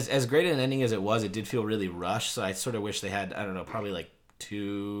 And as great an ending as it was, it did feel really rushed. So I sort of wish they had, I don't know, probably like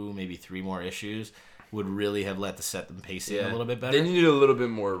 2, maybe 3 more issues would really have let the set them pacing a little bit better. They needed a little bit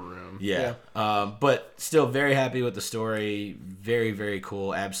more room. Yeah. But still very happy with the story. Very, very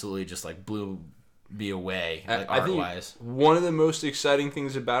cool. Absolutely just like blew me away, like I think art-wise. one of the most exciting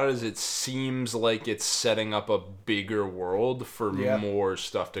things about it is it seems like it's setting up a bigger world for Yeah. more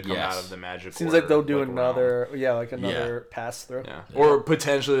stuff to come Yes. out of the Magic Seems Order, like they'll do realm. another, another pass through. Yeah. Or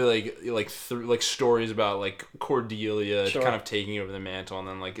potentially like stories about like Cordelia Sure. kind of taking over the mantle, and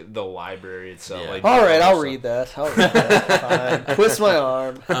then like the library itself. Yeah. Like, All right, I'll so- read that. Fine. Twist my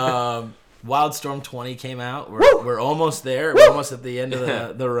arm. Wildstorm 20 came out. We're almost there. We're almost at the end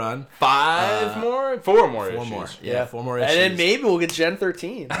of the run. 4 more Four issues. more. Yeah, 4 more issues. And then maybe we'll get Gen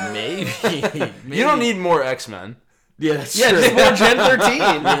 13. Maybe. You don't need more X-Men. Yeah, that's Yeah, true. just more Gen 13.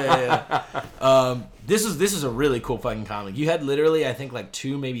 yeah. This is a really cool fucking comic. You had literally, I think, like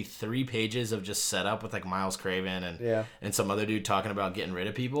 2, maybe 3 pages of just setup with like Miles Craven and some other dude talking about getting rid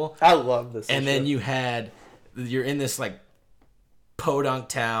of people. I love this. And issue. then you're in this like podunk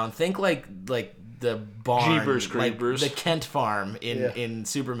town. Think like the barn, Jeepers like Creepers. the Kent farm Yeah. in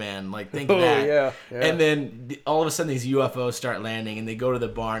Superman. Like think Oh, that. yeah. And then all of a sudden these UFOs start landing, and they go to the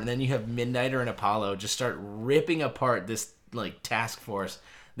barn, and then you have Midnighter and Apollo just start ripping apart this like task force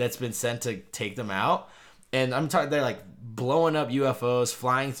that's been sent to take them out. And I'm talking, they're like blowing up UFOs,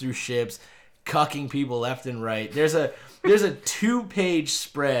 flying through ships, cucking people left and right. There's a 2-page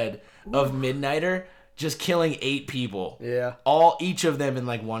spread of Midnighter just killing 8 people. Yeah. Each of them in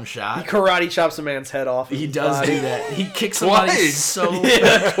like one He shot. karate chops a man's head off. He his does body. do that. He kicks somebody Twice. so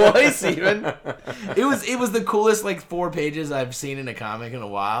Yeah, twice even. it was the coolest like 4 pages I've seen in a comic in a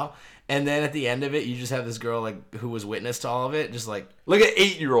while. And then at the end of it, you just have this girl like who was witness to all of it, just like Like an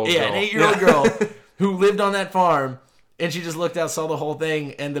 8-year-old girl. an 8-year-old girl who lived on that farm, and she just looked out, saw the whole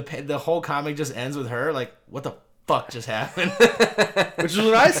thing, and the whole comic just ends with her like, what the fuck just happened? Which is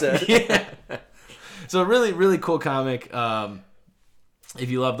what I said. Yeah. So really, really cool comic. If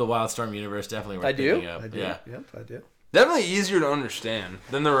you love the Wildstorm universe, definitely worth I do. picking up. I do. Yeah. Yep, I do. Definitely easier to understand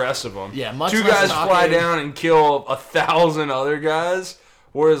than the rest of them. Yeah, much 2 less guys fly talking. down and kill 1,000 other guys.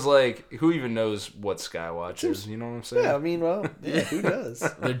 Whereas, like, who even knows what Skywatch is? You know what I'm saying? Yeah, I mean, well, yeah, who does?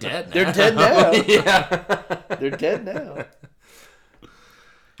 They're dead now. They're dead now. Yeah. They're dead now.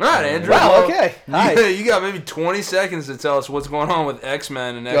 All right, Andrew. Wow, well, okay. Hi. You got maybe 20 seconds to tell us what's going on with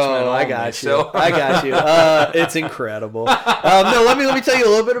X-Men and X-Men Oh, I only, got you. so- I got you. It's incredible. No, let me tell you a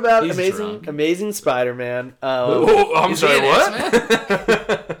little bit about He's drunk. Amazing Spider-Man. Oh, I'm Is sorry, he an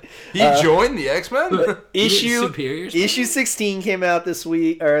what? He joined the X-Men? Issue 16 came out this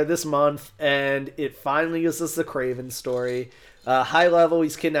month, and it finally gives us the Kraven story. High level,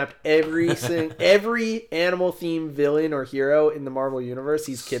 he's kidnapped every animal themed villain or hero in the Marvel universe.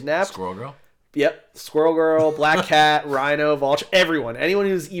 He's kidnapped. Squirrel Girl. Yep, Squirrel Girl, Black Cat, Rhino, Vulture, anyone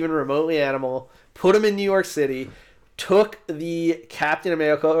who's even remotely animal. Put him in New York City. Took the Captain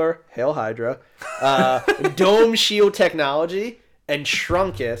America, or Hail Hydra, dome shield technology and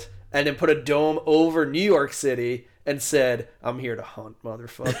shrunk it, and then put a dome over New York City and said, "I'm here to hunt,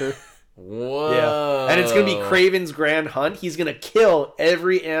 motherfucker." Whoa. Yeah. And it's going to be Kraven's Grand Hunt. He's going to kill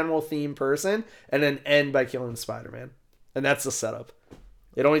every animal-themed person and then end by killing Spider-Man. And that's the setup.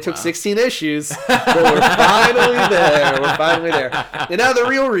 It only took 16 issues, but we're finally there. We're finally there. And now the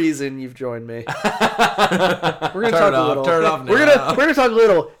real reason you've joined me. We're going to talk a little. Turn it off now. We're going to talk a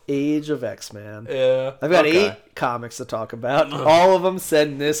little Age of X-Men. Yeah. I've got Okay. 8 comics to talk about. All of them set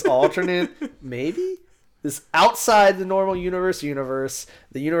in this alternate, maybe? This outside the normal universe, the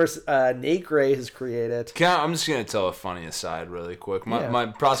universe Nate Gray has created. I'm just gonna tell a funny aside really quick. My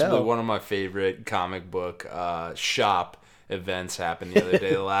possibly tell. one of my favorite comic book shop events happened the other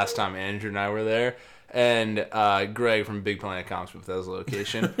day. The last time Andrew and I were there, and Greg from Big Planet Comics Bethesda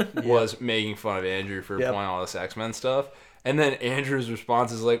location was making fun of Andrew for playing all this X-Men stuff. And then Andrew's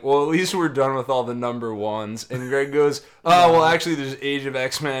response is like, well, at least we're done with all the number ones. And Greg goes, oh, well, actually, there's Age of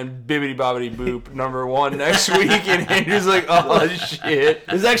X-Men, bibbity bobbity boop, number 1 next week. And Andrew's like, oh, shit.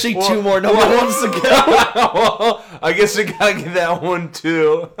 There's actually 2 more number ones to go. Well, I guess I gotta get that one,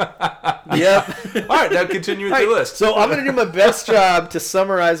 too. Yep. All right, now continue with your list. So I'm going to do my best job to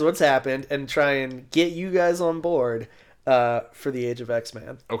summarize what's happened and try and get you guys on board for the Age of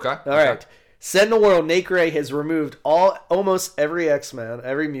X-Men. Okay. All right. Set in the world, Nate Gray has removed almost every X-Man,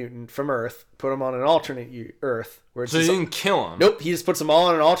 every mutant from Earth, put them on an alternate Earth. Where it's So you didn't kill him? Nope, he just puts them all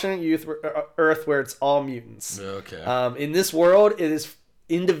on an alternate Earth where it's all mutants. Okay. In this world, it is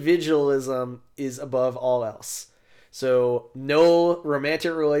individualism is above all else. So no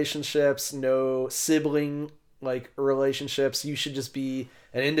romantic relationships, no sibling relationships. You should just be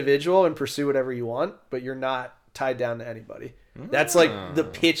an individual and pursue whatever you want, but you're not tied down to anybody. That's like the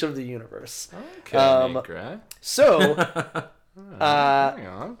pitch of the universe. Okay, Nate Gray. So Hang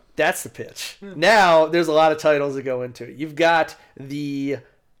on. that's the pitch. Now there's a lot of titles that go into it. You've got the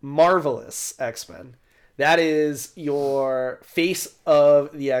Marvelous X-Men. That is your face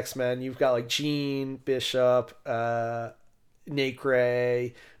of the X-Men. You've got like Jean, Bishop, Nate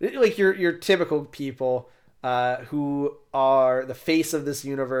Gray, like your typical people who are the face of this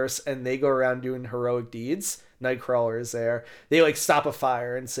universe, and they go around doing heroic deeds. Nightcrawler is there. They like stop a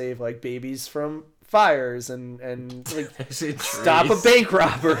fire and save like babies from fires and like stop a bank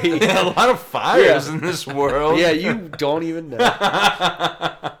robbery. Yeah, a lot of fires in this world. Yeah, you don't even know.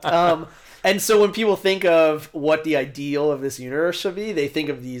 And so when people think of what the ideal of this universe should be, they think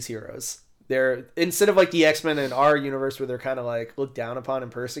of these heroes. They're instead of like the X-Men in our universe where they're kind of like looked down upon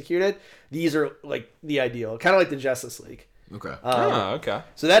and persecuted, these are like the ideal, kind of like the Justice League. Okay. Okay.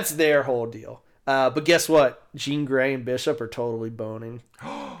 So that's their whole deal. But guess what? Jean Grey and Bishop are totally boning.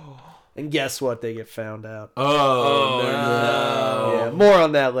 And guess what? They get found out. Oh, no. Yeah, more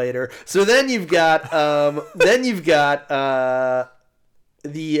on that later. So then you've got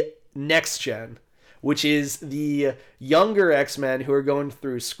the Next Gen, which is the younger X-Men who are going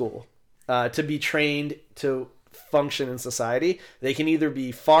through school to be trained to function in society. They can either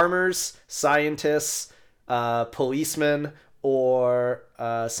be farmers, scientists, policemen, or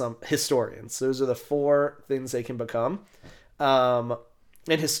some historians. Those are the 4 things they can become. And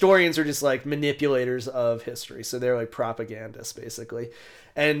historians are just like manipulators of history. So they're like propagandists, basically.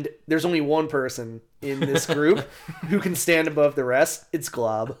 And there's only one person in this group who can stand above the rest. It's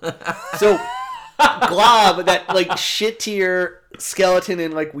Glob. So Glob, that like shit tier skeleton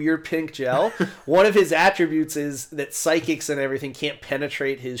in like weird pink gel, one of his attributes is that psychics and everything can't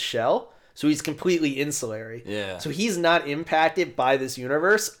penetrate his shell. So he's completely insulary. Yeah. So he's not impacted by this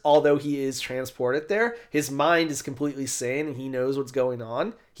universe, although he is transported there. His mind is completely sane and he knows what's going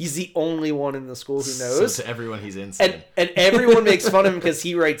on. He's the only one in the school who knows. So to everyone, he's insane. And everyone makes fun of him because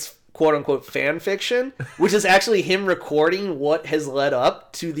he writes quote unquote fan fiction, which is actually him recording what has led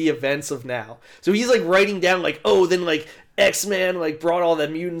up to the events of now. So he's like writing down like, oh, then like X-Men like brought all the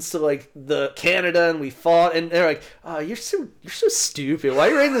mutants to like the Canada and we fought, and they're like, oh, you're so stupid. Why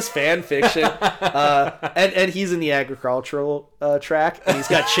are you writing this fan fiction? And he's in the agricultural track, and he's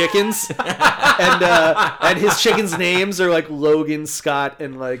got chickens, and his chickens' names are like Logan, Scott,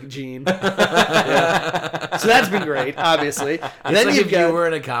 and like Gene. Yeah. So that's been great, obviously. And then It's like you've if got you were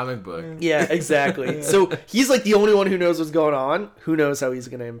in a comic book. yeah, exactly. So he's like the only one who knows what's going on. Who knows how he's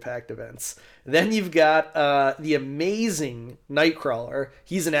going to impact events? Then you've got the amazing Nightcrawler.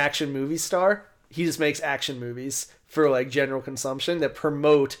 He's an action movie star. He just makes action movies for like general consumption that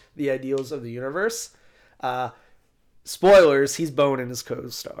promote the ideals of the universe. Spoilers: he's boning his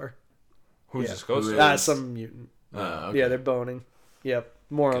co-star. Who's Yeah. his co-star? Some mutant. Okay. Yeah, they're boning. Yep.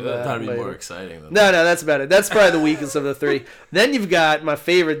 More on that. That'd be later. more exciting than No, that's about it. That's probably the weakest of the three. Then you've got my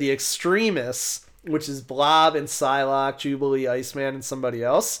favorite, the Extremists, which is Blob and Psylocke, Jubilee, Iceman, and somebody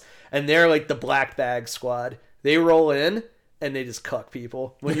else. And they're like the black bag squad. They roll in and they just cuck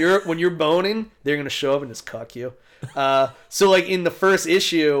people. When you're boning, they're gonna show up and just cuck you. So like in the first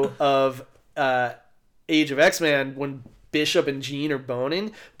issue of Age of X-Men, when Bishop and Jean are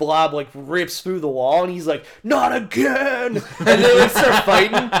boning, Blob like rips through the wall and he's like, not again, and they like start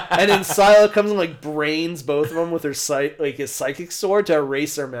fighting, and then Psylocke comes and like brains both of them with her his psychic sword to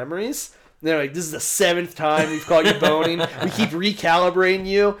erase their memories. And they're like, this is the 7th time we've caught you boning. We keep recalibrating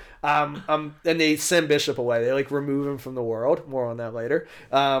you. And they send Bishop away. They like remove him from the world. More on that later.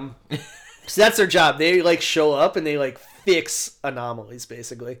 So that's their job. They like show up and they like fix anomalies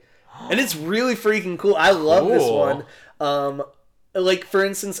basically. And it's really freaking cool. I love this one. Like for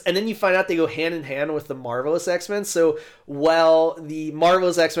instance, and then you find out they go hand in hand with the Marvelous X-Men. So while the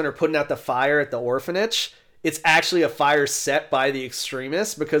Marvelous X-Men are putting out the fire at the orphanage, it's actually a fire set by the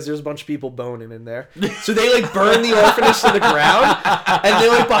Extremists because there's a bunch of people boning in there. So they like burn the orphanage to the ground, and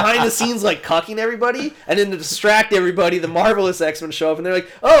they're like behind the scenes like cucking everybody, and then to distract everybody, the Marvelous X-Men show up and they're like,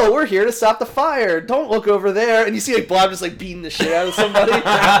 oh, we're here to stop the fire. Don't look over there. And you see like Blob just like beating the shit out of somebody.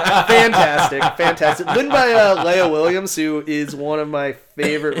 Fantastic. Written by Leah Williams, who is one of my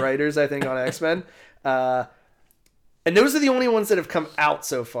favorite writers, I think, on X-Men. And those are the only ones that have come out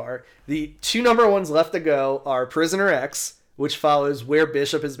so far. The 2 number ones left to go are Prisoner X, which follows where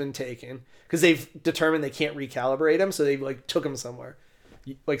Bishop has been taken, because they've determined they can't recalibrate him, so they like took him somewhere,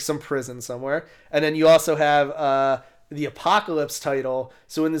 like some prison somewhere. And then you also have the Apocalypse title.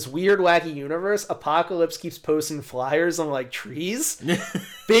 So in this weird, wacky universe, Apocalypse keeps posting flyers on like trees,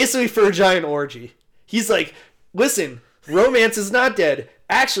 basically for a giant orgy. He's like, listen, romance is not dead.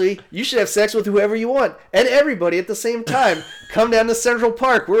 Actually, you should have sex with whoever you want and everybody at the same time. Come down to Central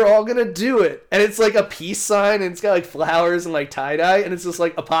Park. We're all gonna do it. And it's like a peace sign, and it's got like flowers and like tie dye, and it's just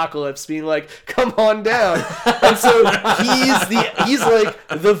like Apocalypse being like, "Come on down." And so he's like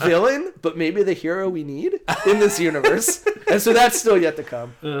the villain, but maybe the hero we need in this universe. And so that's still yet to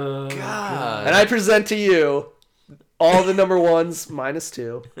come. God. And I present to you all the number ones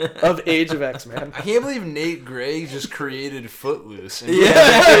 -2 of Age of X-Men. I can't believe Nate Gray just created Footloose. And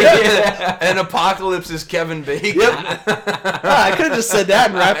Yeah. and Apocalypse is Kevin Bacon. Yep. I could have just said that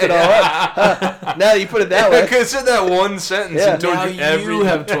and wrapped it all up. Now that you put it that I way. could have said that one sentence Yeah. and told Now you everything. you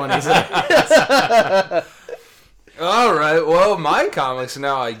have 20 seconds. All right, well, my comics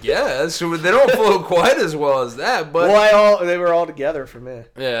now, I guess. They don't flow quite as well as that, but... Well, they were all together for me.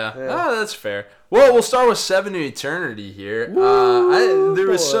 Yeah. Yeah. Oh, that's fair. Well, we'll start with Seven to Eternity here. Woo, there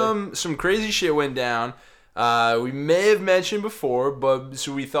was boy. some crazy shit went down. We may have mentioned before, but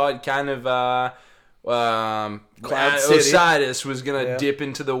so we thought kind of Cloud City. Osiris was gonna Yeah. dip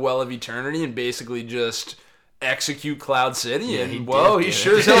into the Well of Eternity and basically just execute Cloud City, Yeah, and he he did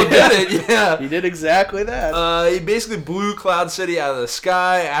sure it. as hell did it. Yeah. He did exactly that. He basically blew Cloud City out of the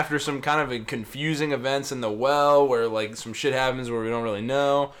sky after some kind of confusing events in the well where like some shit happens where we don't really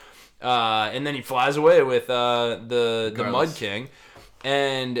know. And then he flies away with the Mud King.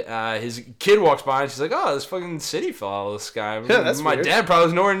 And his kid walks by and she's like, oh, this fucking city fell out of the sky. Yeah, that's My weird. dad probably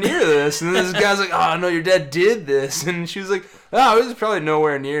was nowhere near this. And this guy's like, oh, no, your dad did this. And she was like, oh, he was probably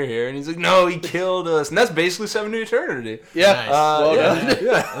nowhere near here. And he's like, no, he killed us. And that's basically Seven to Eternity. Yeah. Nice. Well yeah. done.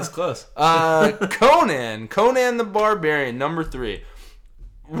 Yeah. That's close. Conan the Barbarian, number 3.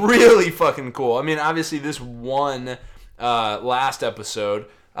 Really fucking cool. I mean, obviously this won last episode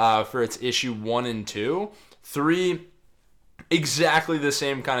for its issue 1 and 2. 3, exactly the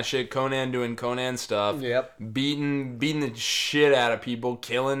same kind of shit. Conan doing Conan stuff. Yep. Beating the shit out of people,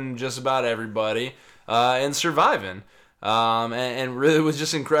 killing just about everybody, and surviving. And really was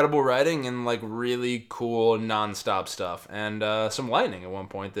just incredible writing and like really cool non-stop stuff, and some lightning at one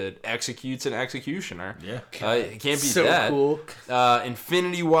point that executes an executioner. Yeah. Can't beat So that. cool.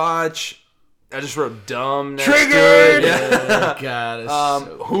 Infinity Watch, I just wrote dumb next Triggered! to it. Yeah. God, it's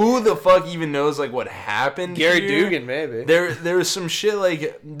so... Who the fuck even knows like what happened? Gary here? Dugan, maybe. There was some shit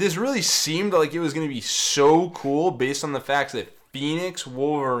like this. Really seemed like it was gonna be so cool based on the fact that Phoenix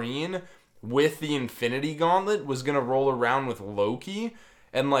Wolverine with the Infinity Gauntlet was gonna roll around with Loki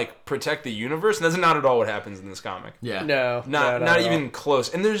and like protect the universe, and that's not at all what happens in this comic. Yeah. No, Not at even all.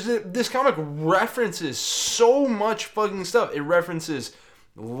 close. And this comic references so much fucking stuff. It references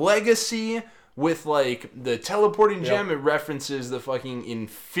Legacy with like the teleporting gem. It references the fucking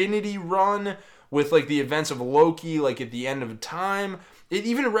Infinity Run with like the events of Loki like at the end of time. It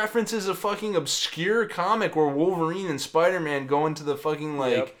even references a fucking obscure comic where Wolverine and Spider-Man go into the fucking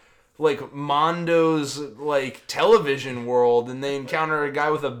like Mondo's like television world, and they encounter a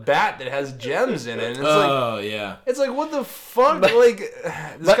guy with a bat that has gems in it. And it's yeah. it's like, what the fuck? Like,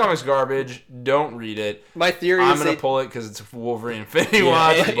 this comic's garbage. Don't read it. My theory I'm is gonna they- pull it because it's Wolverine Infinity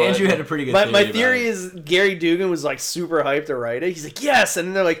Watch. but- Andrew had a pretty good My about theory it. is Gary Dugan was like super hyped to write it. He's like, yes,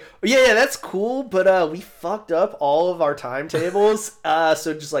 and they're like, oh, yeah, that's cool, but we fucked up all of our timetables,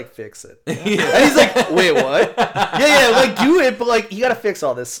 so just like fix it. And he's like, wait, what? Yeah, like do it, but like you gotta fix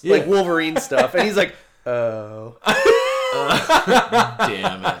all this like Wolverine stuff. And he's like, oh,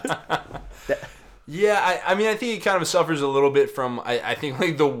 Damn it. Yeah, I mean, I think he kind of suffers a little bit from, I think,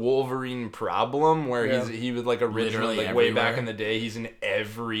 like, the Wolverine problem, where he was, like, originally, Literally like, way back everywhere. in the day, he's in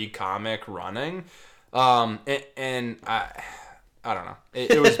every comic running. And I don't know.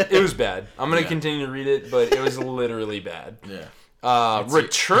 It was bad. I'm going to continue to read it, but it was literally bad. Yeah.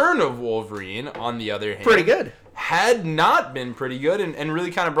 Return of Wolverine, on the other hand, pretty good. had not been pretty good and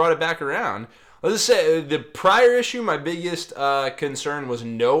really kind of brought it back around. Let's just say the prior issue, my biggest concern was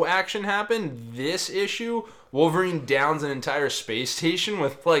no action happened. This issue, Wolverine downs an entire space station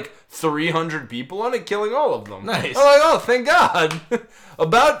with like 300 people on it, killing all of them. Nice. I'm like, oh, thank God.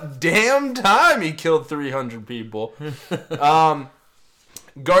 About damn time he killed 300 people.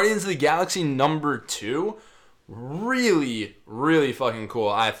 Guardians of the Galaxy #2, really, really fucking cool,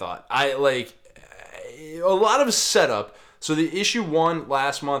 I thought. I like a lot of setup. So the issue 1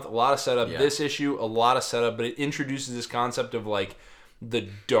 last month, a lot of setup. Yeah. This issue, a lot of setup, but it introduces this concept of like the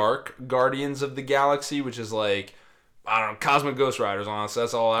dark Guardians of the Galaxy, which is like, I don't know, Cosmic Ghost Riders, honestly.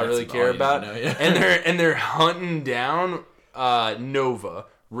 That's all I really care all you about. know, yeah. And they're hunting down Nova,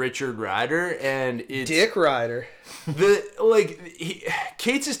 Richard Rider, and it's Dick Rider.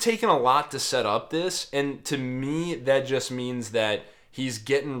 Cates has taken a lot to set up this, and to me that just means that he's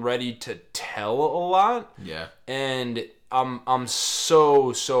getting ready to tell a lot. Yeah. And I'm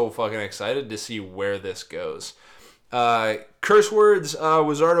so fucking excited to see where this goes. Curse words,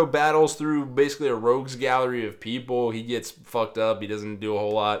 Wizardo battles through basically a rogues gallery of people. He gets fucked up. He doesn't do a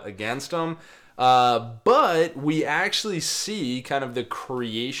whole lot against them. But we actually see kind of the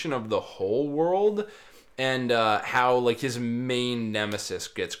creation of the whole world and how like his main nemesis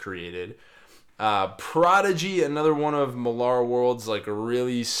gets created. Prodigy, another one of Millar World's like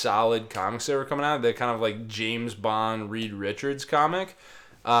really solid comics that were coming out. They're kind of like James Bond, Reed Richards comic.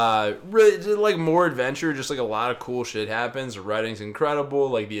 Really like more adventure, just like a lot of cool shit happens. The writing's incredible,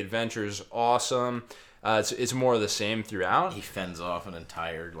 like the adventure's awesome. It's more of the same throughout. He fends off an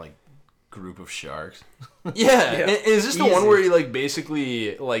entire like group of sharks. Yeah. And is this the one Easy. where he like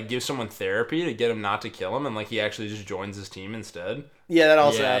basically like gives someone therapy to get him not to kill him, and like he actually just joins his team instead? Yeah, that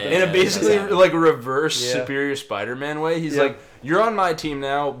also Yeah, happened. In a Yeah, basically that's like reverse Yeah. Superior Spider-Man way. He's Yep. like, you're on my team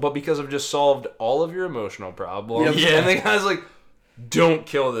now, but because I've just solved all of your emotional problems. Yep. Yeah. And the guy's like, don't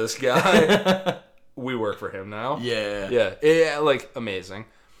kill this guy. We work for him now. Yeah. Yeah, like amazing.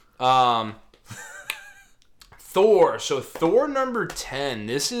 Thor. So Thor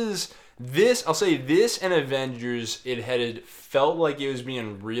 #10. I'll say this and Avengers, it had felt like it was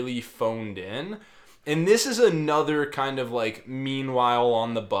being really phoned in. And this is another kind of like meanwhile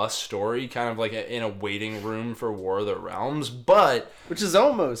on the bus story, kind of like in a waiting room for War of the Realms. But Which is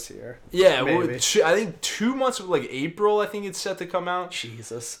almost here. yeah, Maybe. I think 2 months, like April, I think it's set to come out.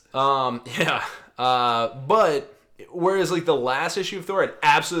 Jesus. Yeah. But whereas like the last issue of Thor, it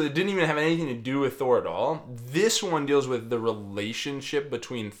absolutely didn't even have anything to do with Thor at all. This one deals with the relationship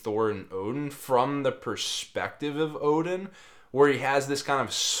between Thor and Odin from the perspective of Odin, where he has this kind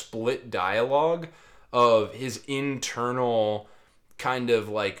of split dialogue of his internal kind of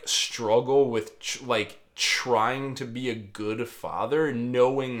like struggle with trying to be a good father,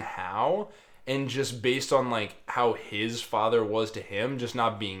 knowing how, and just based on like how his father was to him, just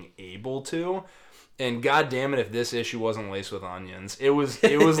not being able to. And god damn it, if this issue wasn't laced with onions. It was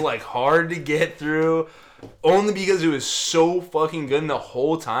like hard to get through, only because it was so fucking good. And the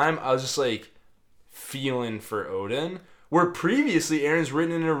whole time I was just like feeling for Odin, Where previously Aaron's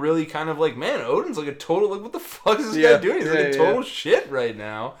written in a really kind of like, man, Odin's like a total, like, what the fuck is this guy doing? He's like a total shit right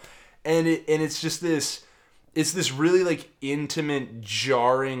now. And it's just this, it's this really like intimate,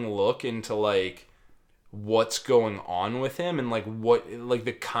 jarring look into like what's going on with him and like what, like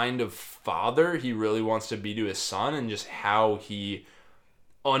the kind of father he really wants to be to his son and just how he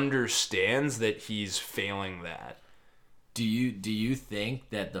understands that he's failing that. Do you think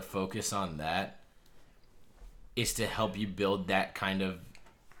that the focus on that is to help you build that kind of,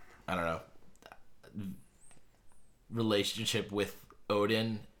 I don't know, relationship with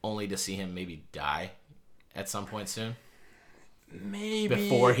Odin, only to see him maybe die at some point soon? Maybe.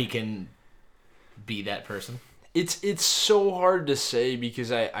 Before he can be that person? It's so hard to say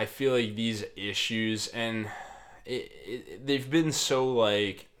because I feel like these issues and they've been so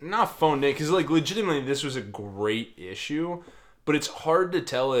like not phoned in because like legitimately this was a great issue, but it's hard to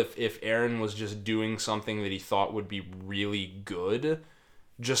tell if Aaron was just doing something that he thought would be really good,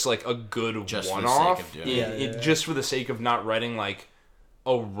 just like a good just one-off, just for the sake of not writing like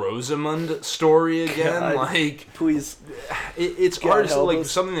a Rosamund story again. God, like please, it's God hard to help like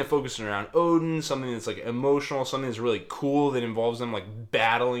us. something that focuses around Odin, something that's like emotional, something that's really cool that involves them like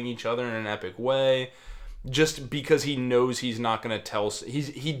battling each other in an epic way. Just because he knows he's not going to tell,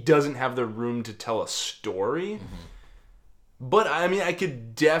 he doesn't have the room to tell a story. Mm-hmm. But I mean, I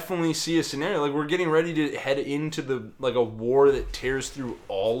could definitely see a scenario like we're getting ready to head into the like a war that tears through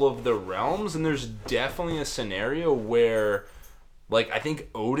all of the realms, and there's definitely a scenario where like I think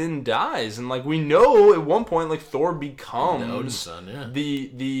Odin dies, and like we know at one point like Thor becomes the Odin's son, yeah.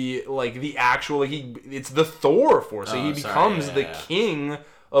 the like the actual like it's the Thor force. Like, he becomes the king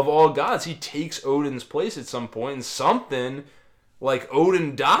of all gods. He takes Odin's place at some point, and something like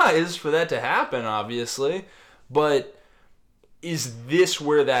Odin dies for that to happen, obviously. But is this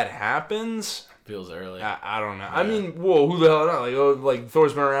where that happens? Feels early. I don't know. Yeah. I mean, whoa, who the hell knows? Like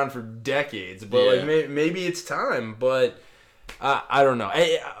Thor's been around for decades, but like maybe it's time. But I don't know.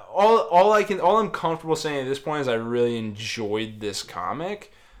 All I'm comfortable saying at this point is I really enjoyed this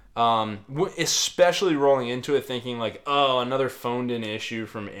comic. Especially rolling into it thinking like, oh, another phoned in issue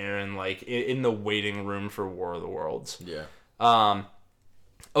from Aaron, like in the waiting room for War of the Worlds. Yeah.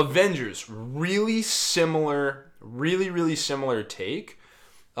 Avengers, really similar take.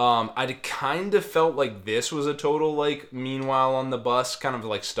 I kind of felt like this was a total like Meanwhile on the Bus kind of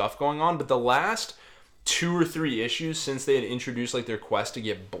like stuff going on, but the last 2 or 3 issues since they had introduced like their quest to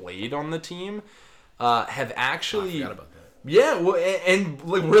get Blade on the team have actually. I forgot about that. Yeah, well, and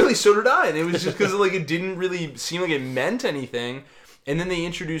like really, so did I. And it was just because like it didn't really seem like it meant anything. And then they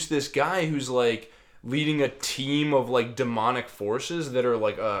introduced this guy who's like leading a team of like demonic forces that are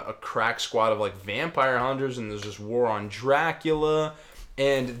like a crack squad of like vampire hunters, and there's this war on Dracula,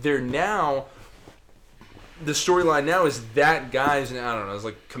 and they're now. The storyline now is that guy's, I don't know, it's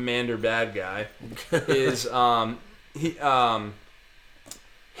like Commander Bad Guy is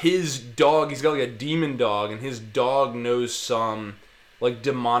his dog, he's got like a demon dog, and his dog knows some like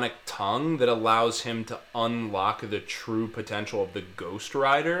demonic tongue that allows him to unlock the true potential of the Ghost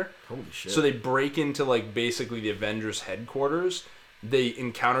Rider. Holy shit. So they break into like basically the Avengers headquarters. They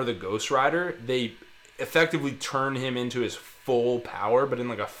encounter the Ghost Rider. They effectively turn him into his full power, but in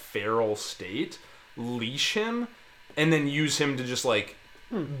like a feral state. Leash him, and then use him to just like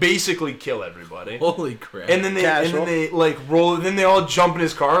basically kill everybody. Holy crap. And then they like roll, then they all jump in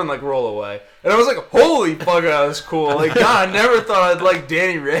his car and like roll away. And I was like, holy fuck, that was cool. Like, God, I never thought I'd like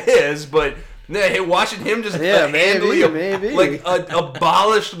Danny Reyes, but watching him just handily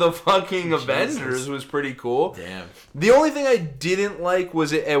abolish the fucking Avengers was pretty cool. Damn. The only thing I didn't like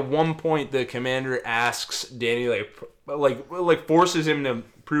was at one point the commander asks Danny like forces him to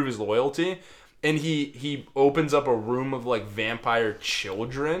prove his loyalty. And he opens up a room of like vampire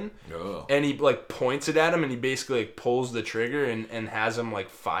children, and he like points it at him, and he basically like pulls the trigger and has him like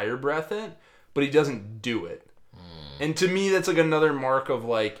fire breath it, but he doesn't do it. And to me, that's like another mark of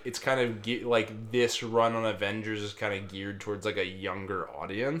like it's kind of like this run on Avengers is kind of geared towards like a younger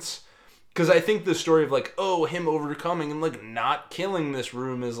audience, because I think the story of like him overcoming and like not killing this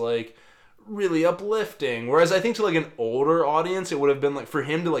room is like really uplifting. Whereas I think to like an older audience, it would have been like for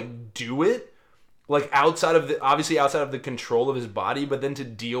him to like do it. Like outside of the control of his body, but then to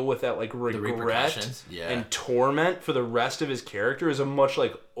deal with that like regret and torment for the rest of his character is a much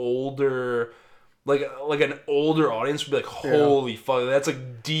like older, like an older audience would be like, holy fuck, that's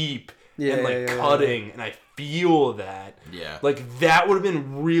like deep and like cutting, and I feel that. Yeah. Like that would have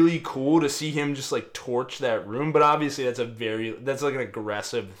been really cool to see him just like torch that room, but obviously that's like an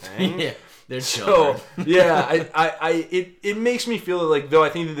aggressive thing. Yeah. So yeah, it makes me feel like though I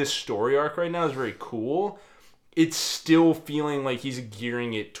think that this story arc right now is very cool, it's still feeling like he's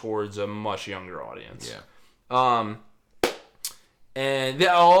gearing it towards a much younger audience. Yeah. And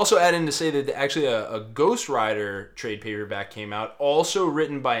I'll also add in to say that actually a Ghost Rider trade paperback came out, also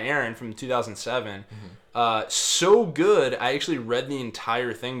written by Aaron from 2007. So good, I actually read the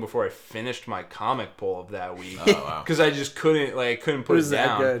entire thing before I finished my comic pull of that week. Oh, wow. Because I just couldn't put it down.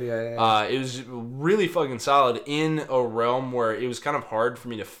 That good? Yeah. It was really fucking solid in a realm where it was kind of hard for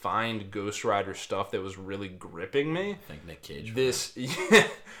me to find Ghost Rider stuff that was really gripping me. I think Nick Cage.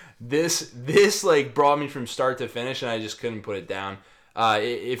 This like brought me from start to finish, and I just couldn't put it down.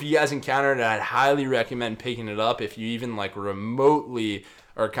 If you guys encountered it, I'd highly recommend picking it up. If you even like remotely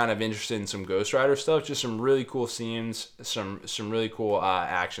are kind of interested in some Ghost Rider stuff, just some really cool scenes, some really cool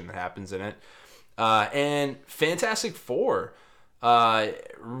action that happens in it, and Fantastic Four.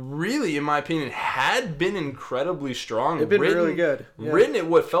 Really, in my opinion, had been incredibly strong. It'd been really good. Yeah. Written at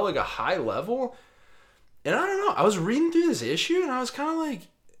what felt like a high level, and I don't know. I was reading through this issue, and I was kind of like.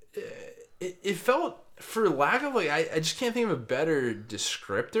 It felt, for lack of I just can't think of a better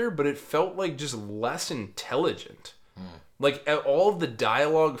descriptor, but it felt like just less intelligent. Like all of the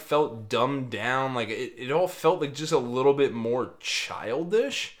dialogue felt dumbed down. Like it all felt like just a little bit more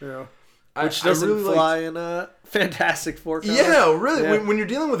childish. Yeah. Which doesn't really fly in a Fantastic Four comic. Yeah, really. Yeah. When you're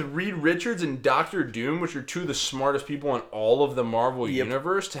dealing with Reed Richards and Doctor Doom, which are two of the smartest people in all of the Marvel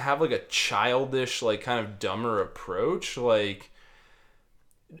universe, to have like a childish, like kind of dumber approach, like.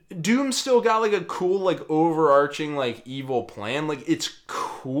 Doom still got like a cool like overarching like evil plan. Like it's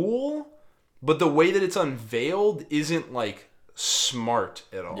cool, but the way that it's unveiled isn't like smart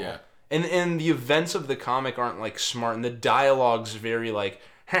at all. Yeah. And the events of the comic aren't like smart, and the dialogue's very like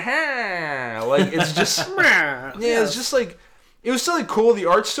ha like it's just it's just like it was still like cool. The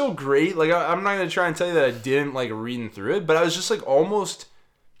art's still great. Like I'm not gonna try and tell you that I didn't like reading through it, but I was just like almost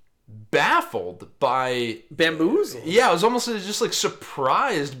baffled by bamboozled. Yeah, I was almost just like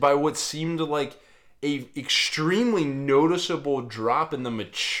surprised by what seemed like a extremely noticeable drop in the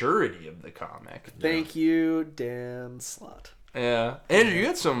maturity of the comic. Thank you, Dan Slott. Yeah, Andrew, you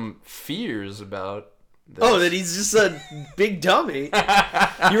had some fears about this. Oh, that he's just a big dummy.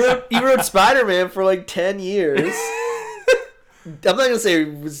 He wrote Spider-Man for like 10 years. I'm not gonna say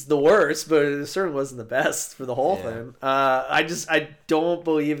it was the worst, but it certainly wasn't the best for the whole thing. I don't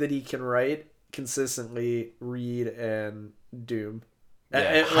believe that he can write consistently Reed and Doom.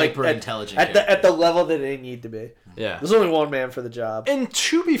 Yeah, hyper intelligent at the level that they need to be. Yeah, there's only one man for the job. And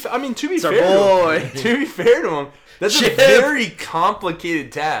to be fair boy. To be fair to him, that's a very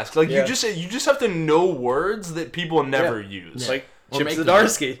complicated task. Like you just have to know words that people never use. Like Or Chip make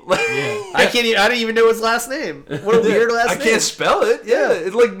Zdarsky. Yeah. I don't even know his last name. What a weird last name. I can't spell it. Yeah,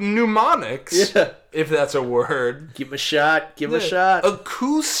 it's like mnemonics. Yeah. If that's a word. Give him a shot. Give him a shot.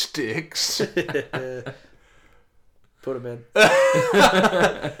 Acoustics. Put him in.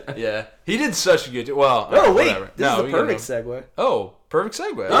 Yeah, he did such a good. Well, Oh wait, whatever. this is the we can perfect go. segue. Oh, perfect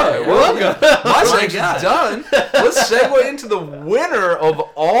segue. Oh, Alright, you're welcome. my section's done. Let's segue into the winner of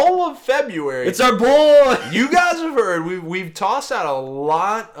all of February. It's our boy. You guys have heard we've tossed out a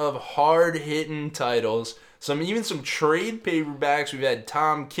lot of hard hitting titles. Even some trade paperbacks. We've had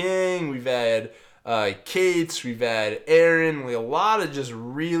Tom King. We've had Cates. We've had Aaron. A lot of just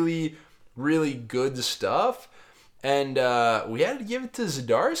really, really good stuff. And we had to give it to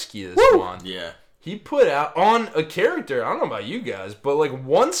Zdarsky this one. Yeah. He put out on a character, I don't know about you guys, but like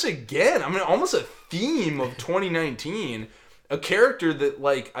once again, I mean almost a theme of 2019, a character that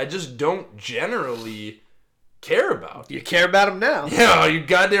like I just don't generally care about. You care about him now. Yeah, you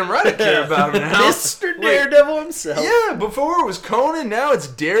goddamn right I care about him now. Mr. Daredevil himself. Yeah, before it was Conan, now it's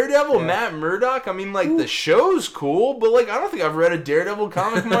Daredevil, Matt Murdock. I mean, like, the show's cool, but, like, I don't think I've read a Daredevil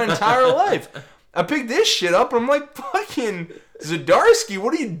comic in my entire life. I picked this shit up, and I'm like, fucking Zdarsky,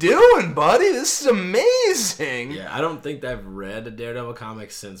 what are you doing, buddy? This is amazing. Yeah, I don't think I've read a Daredevil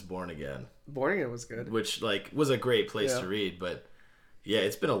comic since Born Again. Born Again was good. Which, like, was a great place to read, but, yeah,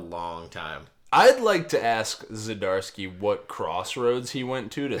 it's been a long time. I'd like to ask Zdarsky what crossroads he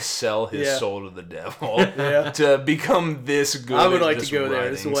went to sell his soul to the devil to become this good. I would at like just to go there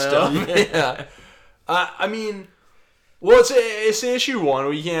as writing well. stuff. Yeah. I mean, well, it's issue one.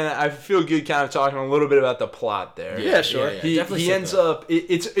 I feel good kind of talking a little bit about the plot there. Yeah, sure. He ends up.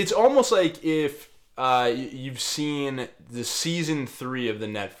 It's almost like if you've seen the season 3 of the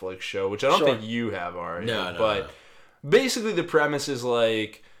Netflix show, which I don't think you have already. No. Basically the premise is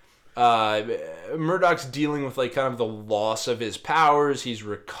like. Murdoch's dealing with like kind of the loss of his powers. He's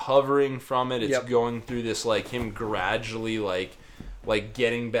recovering from it. It's going through this like him gradually like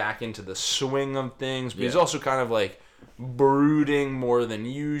getting back into the swing of things. But he's also kind of like brooding more than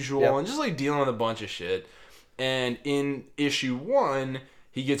usual and just like dealing with a bunch of shit. And in issue 1,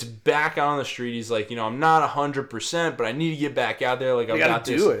 he gets back out on the street. He's like, I'm not 100%, but I need to get back out there. Like, I've got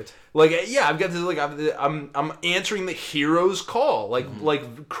this. Do it. Like, yeah, I've got this. Like, I'm answering the hero's call.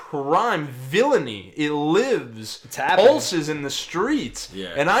 Like crime, villainy. It lives, it's happening. Pulses in the streets.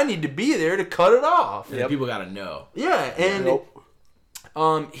 Yeah. And I need to be there to cut it off. And people gotta know. Yeah, and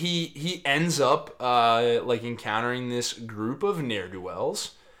Nope. he ends up like encountering this group of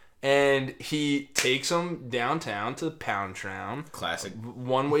ne'er-do-wells. And he takes them downtown to the Pound Town. Classic.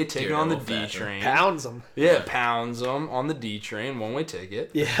 One-way ticket on the D Daredevil train. Pounds them. Yeah, pounds them on the D train. One-way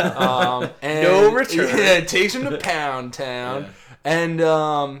ticket. Yeah. And No return. Yeah, it takes him to Pound Town. Yeah. And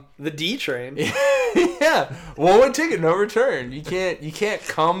The D train. yeah, one-way ticket, no return. You can't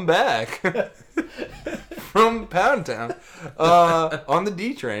come back from Pound Town on the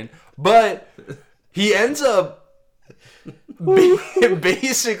D train. But he ends up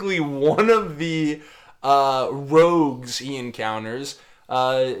basically one of the rogues he encounters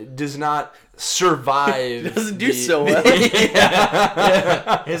does not survive. Doesn't do so well.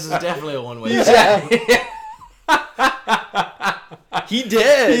 Yeah. His is definitely a one-way. He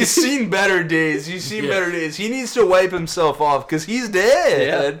did. He's seen better days. Better days. He needs to wipe himself off because he's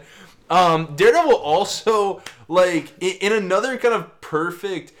dead. Yeah. Daredevil also, like, in another kind of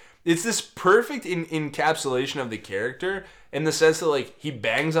perfect... It's this perfect encapsulation of the character in the sense that, like, he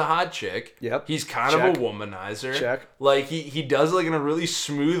bangs a hot chick. Yep. He's kind Check. of a womanizer. Check. Like, he does it, like, in a really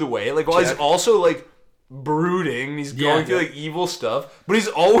smooth way. Like, while he's Check. also, like, brooding. He's going through, like, evil stuff. But he's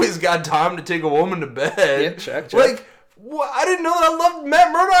always got time to take a woman to bed. Yeah, check. Like, I didn't know that I loved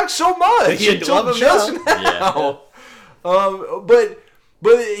Matt Murdock so much You until love him just now. now.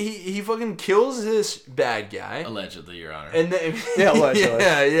 But he fucking kills this bad guy. Allegedly, Your Honor. And then Yeah, allegedly.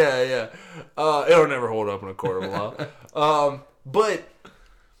 yeah. It'll never hold up in a court of law. But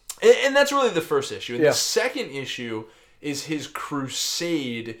that's really the first issue. And Yeah. the second issue is his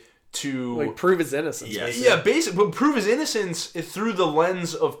crusade to Like, prove his innocence. Yes. basically. yeah, basically, but prove his innocence through the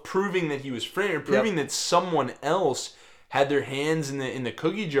lens of proving that he was framed, proving that someone else had their hands in the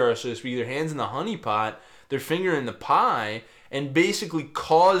cookie jar, so to speak, their hands in the honey pot, their finger in the pie, and basically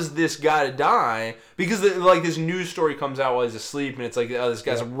caused this guy to die because like this news story comes out while he's asleep, and it's like this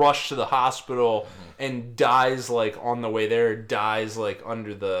guy's rushed to the hospital and dies like on the way there, dies like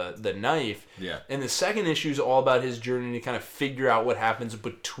under the knife. Yeah. And the second issue is all about his journey to kind of figure out what happens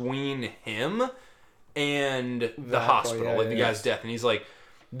between him and the hospital, like the guy's death. And he's like,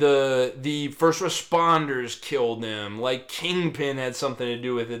 the first responders killed him, like Kingpin had something to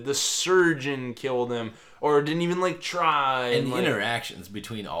do with it, the surgeon killed him, or didn't even like try. And the like, interactions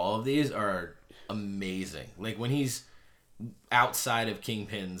between all of these are amazing. Like when he's outside of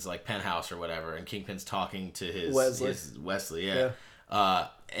Kingpin's like penthouse or whatever, and Kingpin's talking to his Wesley, yeah.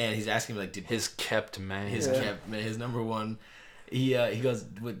 And he's asking him like, did his kept man, his number one. He goes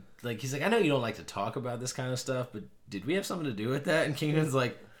he's like, I know you don't like to talk about this kind of stuff, but did we have something to do with that? And Kingpin's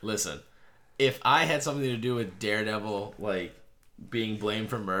like, listen, if I had something to do with Daredevil like being blamed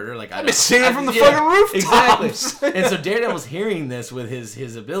for murder, like I'd be singing from the fucking rooftops. Exactly. And so Daredevil's hearing this with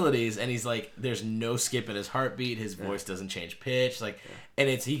his abilities, and he's like, there's no skip in his heartbeat. His voice doesn't change pitch, and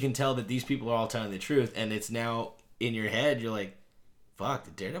he can tell that these people are all telling the truth, and it's now in your head. You're like, fuck,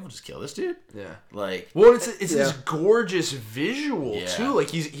 did Daredevil just kill this dude? Yeah. Well, it's this gorgeous visual too. Like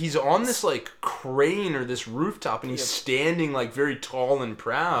he's on this like crane or this rooftop, and he's standing like very tall and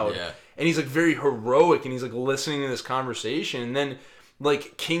proud. Yeah. And he's like very heroic, and he's like listening to this conversation, and then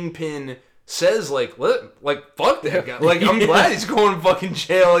like Kingpin says like fuck that guy. Like I'm glad he's going to fucking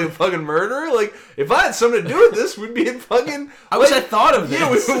jail like a fucking murderer. Like if I had something to do with this, we'd be in fucking. I wish I thought of this. Yeah,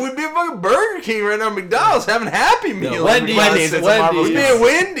 we'd be at fucking Burger King right now, McDonald's having Happy Meals. No, Wendy's. We'd be at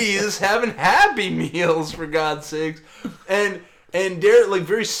Wendy's having Happy Meals for God's sakes. And Derek, like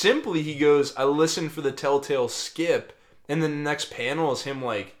very simply, he goes, I listened for the telltale skip, and then the next panel is him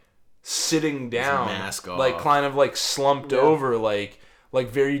like sitting down, mask off, like kind of like slumped over, like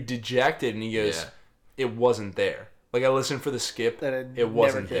very dejected, and he goes, it wasn't there. Like I listened for the skip, it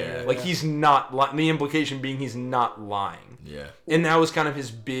wasn't there. Like he's not. The implication being he's not lying. Yeah. And that was kind of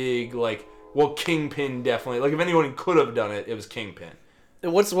his big like. Well, Kingpin definitely. Like if anyone could have done it, it was Kingpin.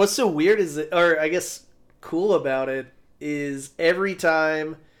 And what's so weird is or I guess cool about it is every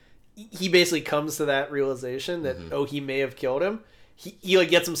time he basically comes to that realization that he may have killed him, he like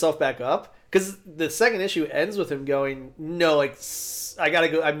gets himself back up, because the second issue ends with him going, no, like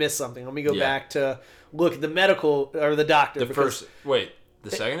I missed something. Let me go back to look at the medical or the doctor. The first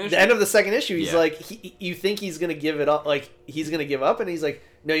The second issue? The end of the second issue, he's Yeah. like, you think he's gonna give it up, like he's gonna give up, and he's like,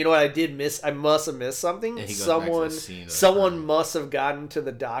 no, you know what? I must have missed something. And he goes back to the scene of the Someone crime. must have gotten to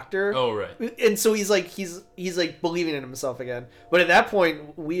the doctor. Oh, right. And so he's like believing in himself again. But at that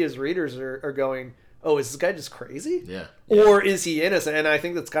point, we as readers are going, oh, is this guy just crazy? Yeah. Or is he innocent? And I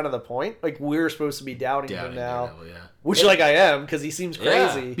think that's kind of the point. Like, we're supposed to be doubting him now. Daredevil, yeah. Which, like, I am, because he seems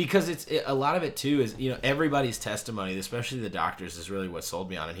Yeah. crazy. Because a lot of it too is, you know, everybody's testimony, especially the doctors, is really what sold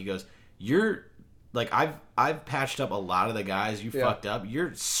me on it. He goes, "You're like I've patched up a lot of the guys you fucked up.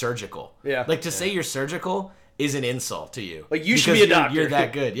 You're surgical. Yeah. Like to say you're surgical is an insult to you. Like, you should Because be a doctor. You're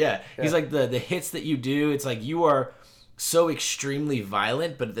that good. Yeah. He's like the hits that you do. It's like you are so extremely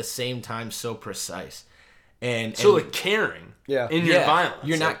violent, but at the same time so precise. And So, like, caring Yeah. in your violence.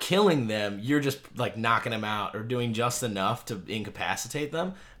 You're Like, not killing them. You're just like knocking them out or doing just enough to incapacitate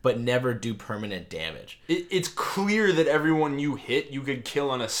them, but never do permanent damage. It's clear that everyone you hit, you could kill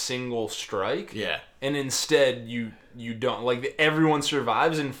on a single strike. Yeah. And instead, you don't. Like, everyone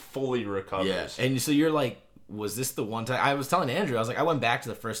survives and fully recovers. Yeah. And so you're like, was this the one time? I was telling Andrew, I was like, I went back to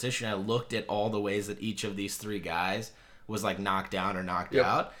the first issue and I looked at all the ways that each of these three guys was like knocked down or knocked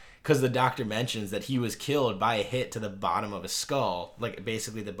out. Because the doctor mentions that he was killed by a hit to the bottom of his skull, like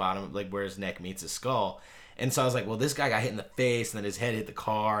basically the bottom, like where his neck meets his skull. And so I was like, well, this guy got hit in the face, and then his head hit the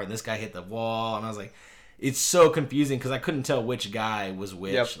car, and this guy hit the wall. And I was like, it's so confusing because I couldn't tell which guy was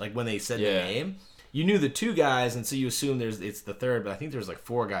which. Yep. Like when they said the Yeah. name, you knew the two guys, and so you assume it's the third, but I think there's like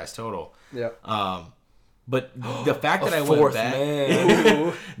four guys total. Yeah. But the fact that I went Fourth back,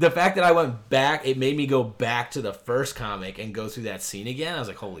 man. the fact that I went back, it made me go back to the first comic and go through that scene again. I was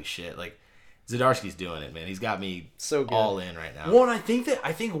like, holy shit! Like Zdarsky's doing it, man. He's got me So good. all in right now. Well, and I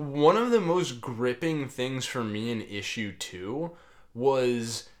think one of the most gripping things for me in issue 2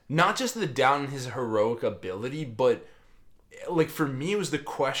 was not just the doubt in his heroic ability, but like for me it was the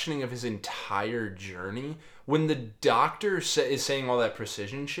questioning of his entire journey. When the doctor is saying all that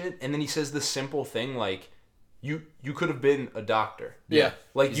precision shit, and then he says the simple thing like, "You could have been a doctor." Yeah.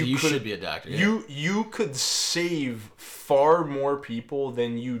 Like You could should be a doctor. Yeah. You could save far more people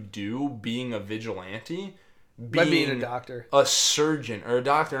than you do being a vigilante, By being a doctor. a surgeon or a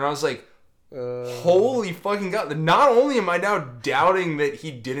doctor. And I was like, holy fucking god! Not only am I now doubting that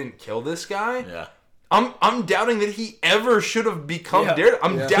he didn't kill this guy, Yeah. I'm doubting that he ever should have become Yeah. Daredevil.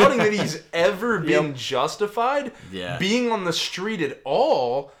 I'm Yeah. doubting that he's ever been Yep. justified Yeah. being on the street at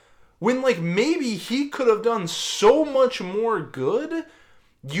all. When, like, maybe he could have done so much more good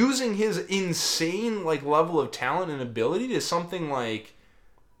using his insane, like, level of talent and ability to something like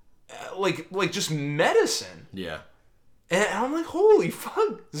just medicine. Yeah. And I'm like, holy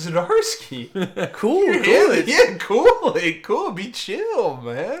fuck, Zdarsky. Cool. Yeah, Good. yeah, cool. Like, cool. Be chill,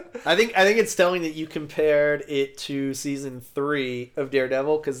 man. I think it's telling that you compared it to season 3 of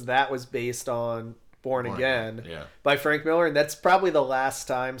Daredevil because that was based on Born Again Yeah. by Frank Miller, and that's probably the last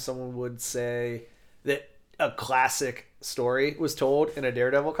time someone would say that a classic story was told in a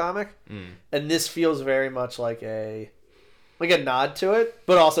Daredevil comic. And this feels very much like a nod to it,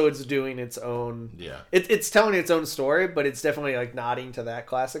 but also it's doing its own. Yeah. It's telling its own story, but it's definitely like nodding to that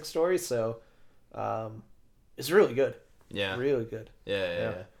classic story. So, it's really good. Yeah. Really good.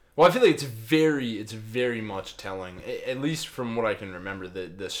 Yeah. Well, I feel like it's very much telling, at least from what I can remember,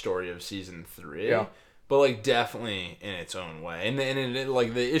 the story of season 3. Yeah. But like definitely in its own way, and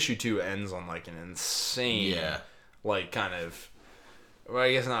like the issue 2 ends on like an insane, like kind of. Well,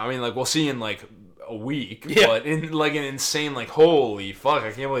 I guess not. I mean, like we'll see in like a week, but in like an insane, like holy fuck,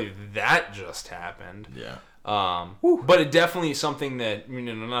 I can't believe that just happened. Yeah. But it definitely is something that,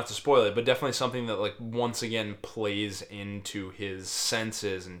 not to spoil it, but definitely something that like once again plays into his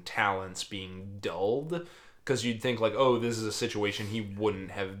senses and talents being dulled, because you'd think like, oh, this is a situation he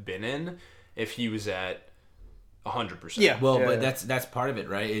wouldn't have been in if he was at 100%. Yeah. Well, but that's part of it,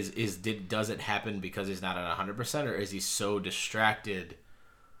 right? Does it happen because he's not at 100%, or is he so distracted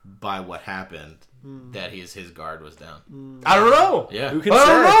by what happened that his guard was down? I don't know. Yeah. Who I can don't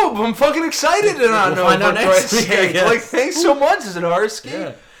say? know, but I'm fucking excited to not know. find out for next Christ's week, I sake. guess. Like, thanks so much, Zdarsky.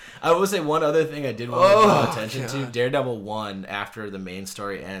 Yeah. I will say one other thing I did want to draw attention to. God. Daredevil 1, after the main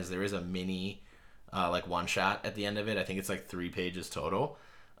story ends, there is a mini, like one shot at the end of it. I think it's like 3 pages total.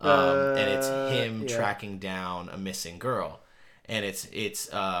 And it's him tracking down a missing girl. And it's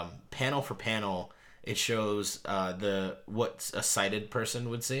panel for panel, it shows what a sighted person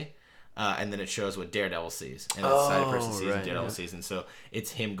would see. And then it shows what Daredevil sees. And the sighted person sees and Daredevil sees. And so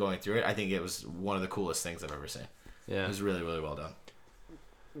it's him going through it. I think it was one of the coolest things I've ever seen. Yeah. It was really, really well done.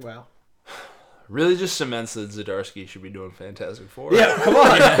 Wow. Really just cements that Zdarsky should be doing Fantastic Four. Yeah, come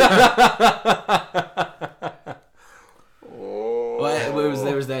on. Well, it was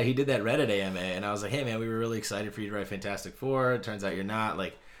did that Reddit AMA, and I was like, hey man, we were really excited for you to write Fantastic Four. It turns out you're not.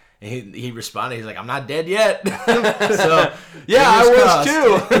 Like, and he responded. He's like, I'm not dead yet. So Yeah, I was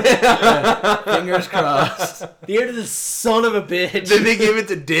too. fingers crossed. The ear to the son of a bitch. Then they gave it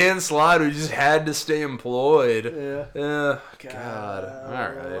to Dan Slott, who just had to stay employed. Yeah. God. All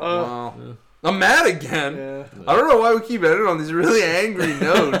right. Well, I'm mad again. Yeah. I don't know why we keep ending on these really angry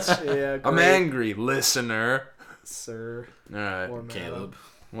notes. Yeah. I'm great, angry, listener. sir. All right. Or Caleb.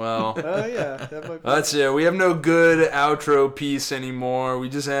 Well, Oh yeah. That might be. that's it. We have no good outro piece anymore. We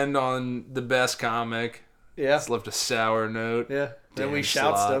just end on the best comic. Yeah. It's left a sour note. Yeah. Then Dan we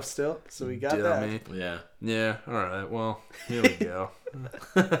shout Slott. stuff still. So we got that. Dummy. Yeah. Yeah, alright, well, here we go.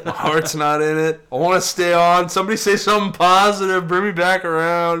 My heart's not in it. I want to stay on. Somebody say something positive. Bring me back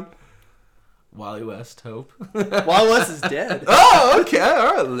around. Wally West, Hope. Wally West is dead. Oh, okay.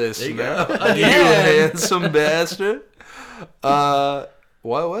 Alright, listener. There you go. You Again. handsome bastard.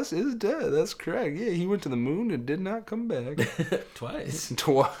 Wild West is dead. That's correct. Yeah, he went to the moon and did not come back. Twice.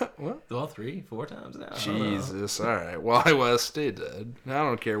 What? Well, 3, 4 times now. I don't know. Jesus. Alright, Wild West, stay dead. I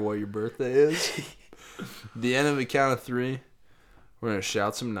don't care what your birthday is. The end of the count of 3. We're going to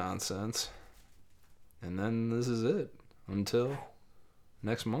shout some nonsense. And then this is it. Until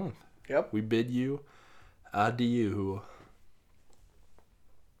next month. Yep. We bid you adieu.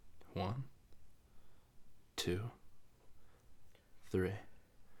 1, 2, 3.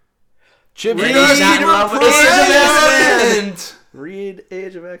 Chip Read Reed Age of represent! Read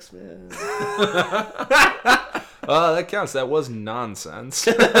Age of X-Men. That counts. That was nonsense.